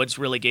Tom Woods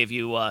really gave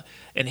you,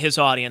 and his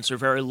audience are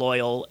very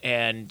loyal.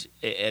 And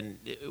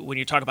when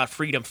you talk about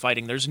freedom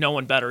fighting, there's no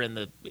one better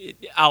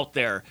out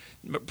there,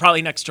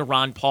 probably next to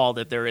Ron Paul,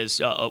 that there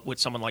is with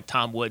someone like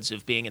Tom Woods,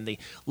 of being in the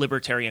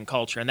libertarian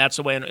culture. And that's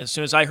the way, as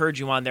soon as I heard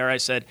you on there, I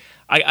said,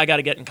 I got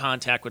to get in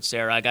contact with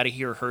Sarah. I got to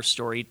hear her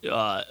story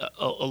a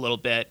little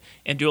bit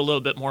and do a little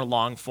bit more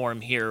long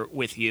form here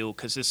with you,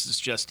 because this is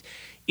just,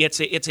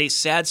 it's a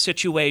sad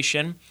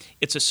situation.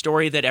 It's a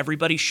story that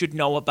everybody should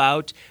know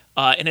about.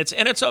 And it's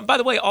by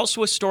the way,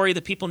 also a story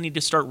that people need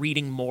to start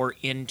reading more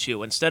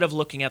into. Instead of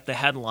looking at the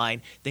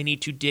headline, they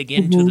need to dig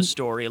into the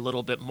story a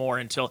little bit more,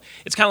 until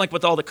it's kind of like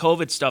with all the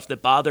COVID stuff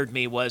that bothered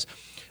me was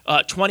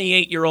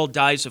 28-year-old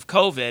dies of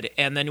COVID.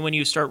 And then when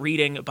you start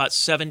reading about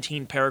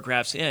 17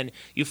 paragraphs in,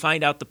 you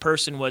find out the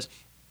person was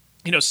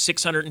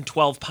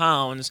 612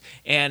 pounds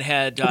and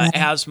had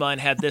asthma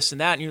and had this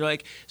and that. And you're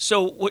like,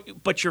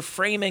 but you're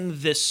framing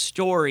this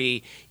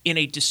story in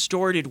a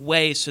distorted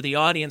way so the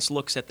audience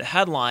looks at the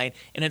headline,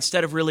 and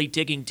instead of really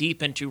digging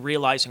deep into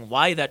realizing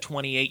why that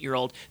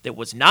 28-year-old that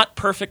was not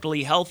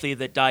perfectly healthy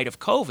that died of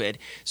COVID.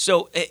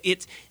 So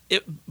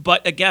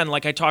but again,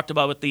 like I talked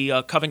about with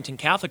the Covington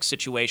Catholic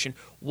situation,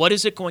 what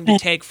is it going to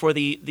take for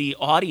the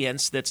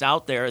audience that's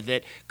out there,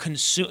 that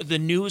the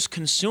news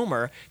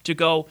consumer, to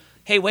go,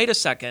 hey, wait a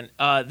second,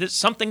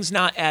 something's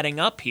not adding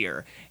up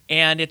here,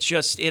 and it's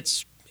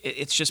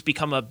just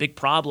become a big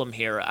problem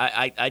here.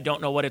 I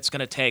don't know what it's going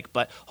to take,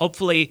 but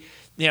hopefully,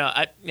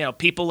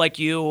 people like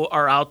you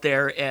are out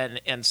there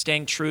and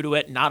staying true to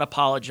it, not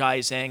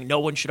apologizing.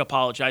 No one should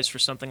apologize for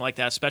something like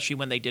that, especially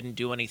when they didn't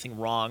do anything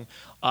wrong,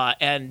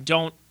 and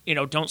don't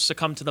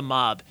succumb to the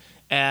mob.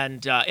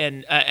 And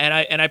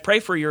I pray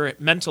for your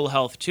mental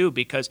health too,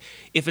 because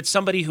if it's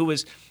somebody who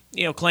is,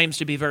 claims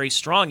to be very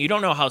strong, you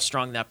don't know how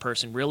strong that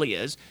person really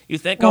is. You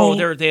think,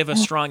 they have a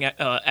strong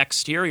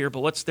exterior, but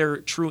what's their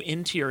true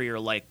interior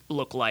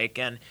look like?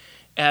 And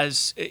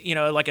as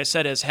like I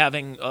said, as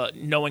having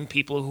knowing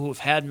people who have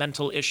had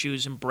mental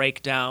issues and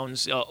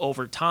breakdowns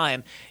over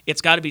time,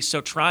 it's got to be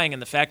so trying.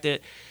 And the fact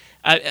that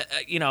I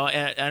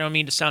don't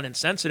mean to sound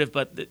insensitive,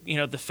 but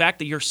the fact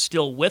that you're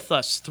still with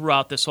us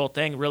throughout this whole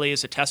thing really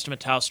is a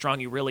testament to how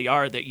strong you really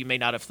are, that you may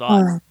not have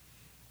thought.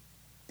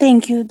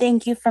 Thank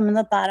you from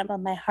the bottom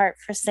of my heart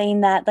for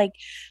saying that. Like,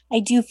 I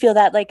do feel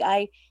that, like,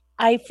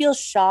 I feel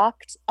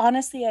shocked.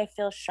 Honestly, I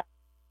feel shocked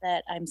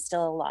that I'm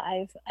still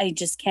alive. I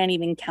just can't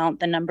even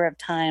count the number of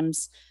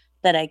times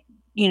that I,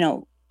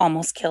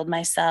 almost killed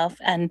myself.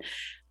 And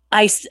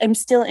I'm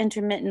still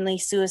intermittently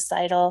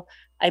suicidal.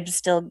 I'm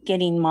still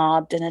getting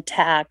mobbed and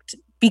attacked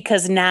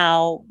because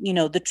now,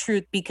 the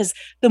truth, because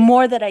the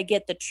more that I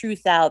get the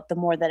truth out, the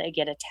more that I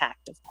get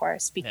attacked, of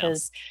course,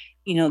 because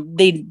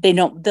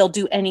they'll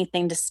do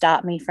anything to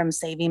stop me from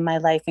saving my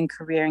life and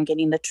career and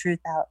getting the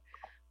truth out.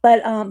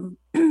 But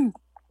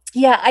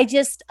I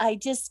just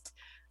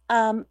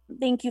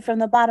thank you from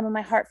the bottom of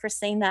my heart for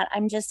saying that.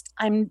 I'm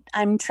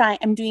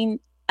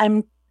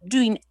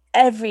doing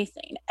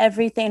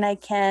everything I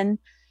can,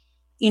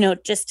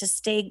 just to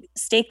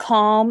stay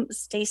calm,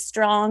 stay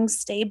strong,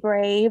 stay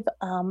brave.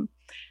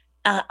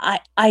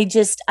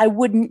 I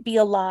wouldn't be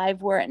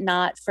alive were it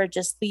not for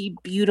just the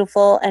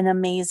beautiful and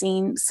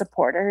amazing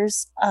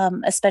supporters,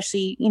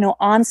 especially,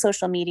 on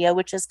social media,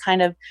 which is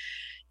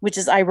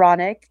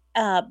ironic,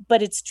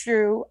 but it's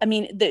true. I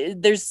mean,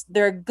 there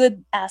are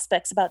good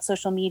aspects about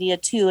social media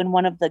too. And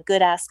one of the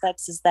good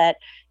aspects is that,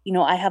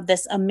 I have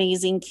this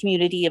amazing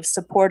community of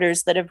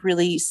supporters that have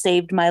really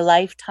saved my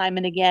life time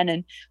and again.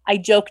 And I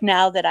joke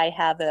now that I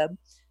have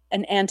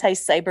an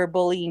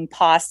anti-cyberbullying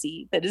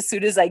posse that as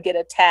soon as I get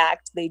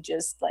attacked, they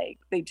just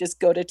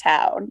go to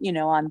town,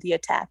 on the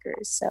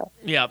attackers. So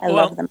yeah, I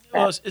love them.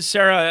 Well,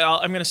 Sarah,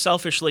 I'm going to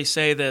selfishly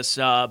say this,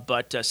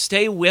 but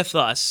stay with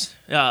us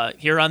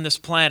here on this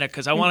planet,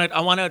 because I want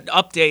to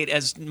update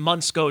as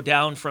months go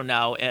down from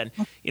now, and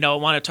I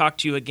want to talk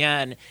to you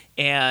again,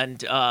 and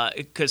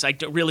because I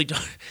really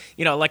don't,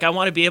 I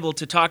want to be able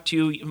to talk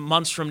to you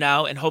months from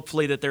now, and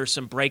hopefully that there's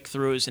some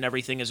breakthroughs and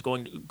everything is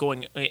going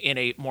in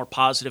a more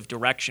positive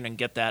direction, and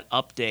get that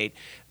update,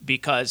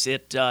 because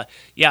it's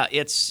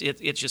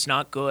just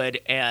not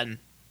good. And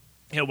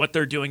what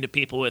they're doing to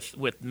people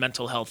with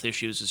mental health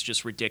issues is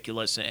just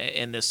ridiculous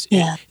in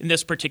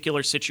this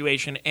particular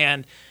situation.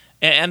 And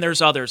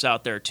there's others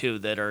out there too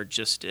that are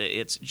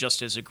it's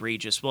just as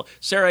egregious. Well,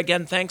 Sarah,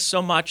 again, thanks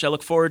so much. I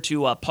look forward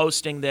to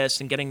posting this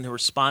and getting the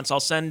response.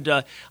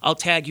 I'll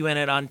tag you in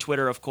it on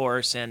Twitter, of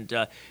course, and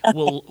okay.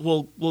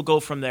 We'll go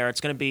from there. It's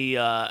going to be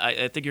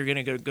I think you're going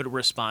to get a good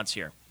response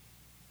here.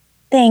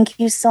 Thank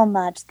you so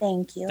much.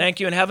 Thank you.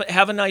 Thank you, and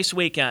have a nice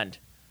weekend.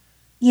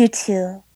 You too.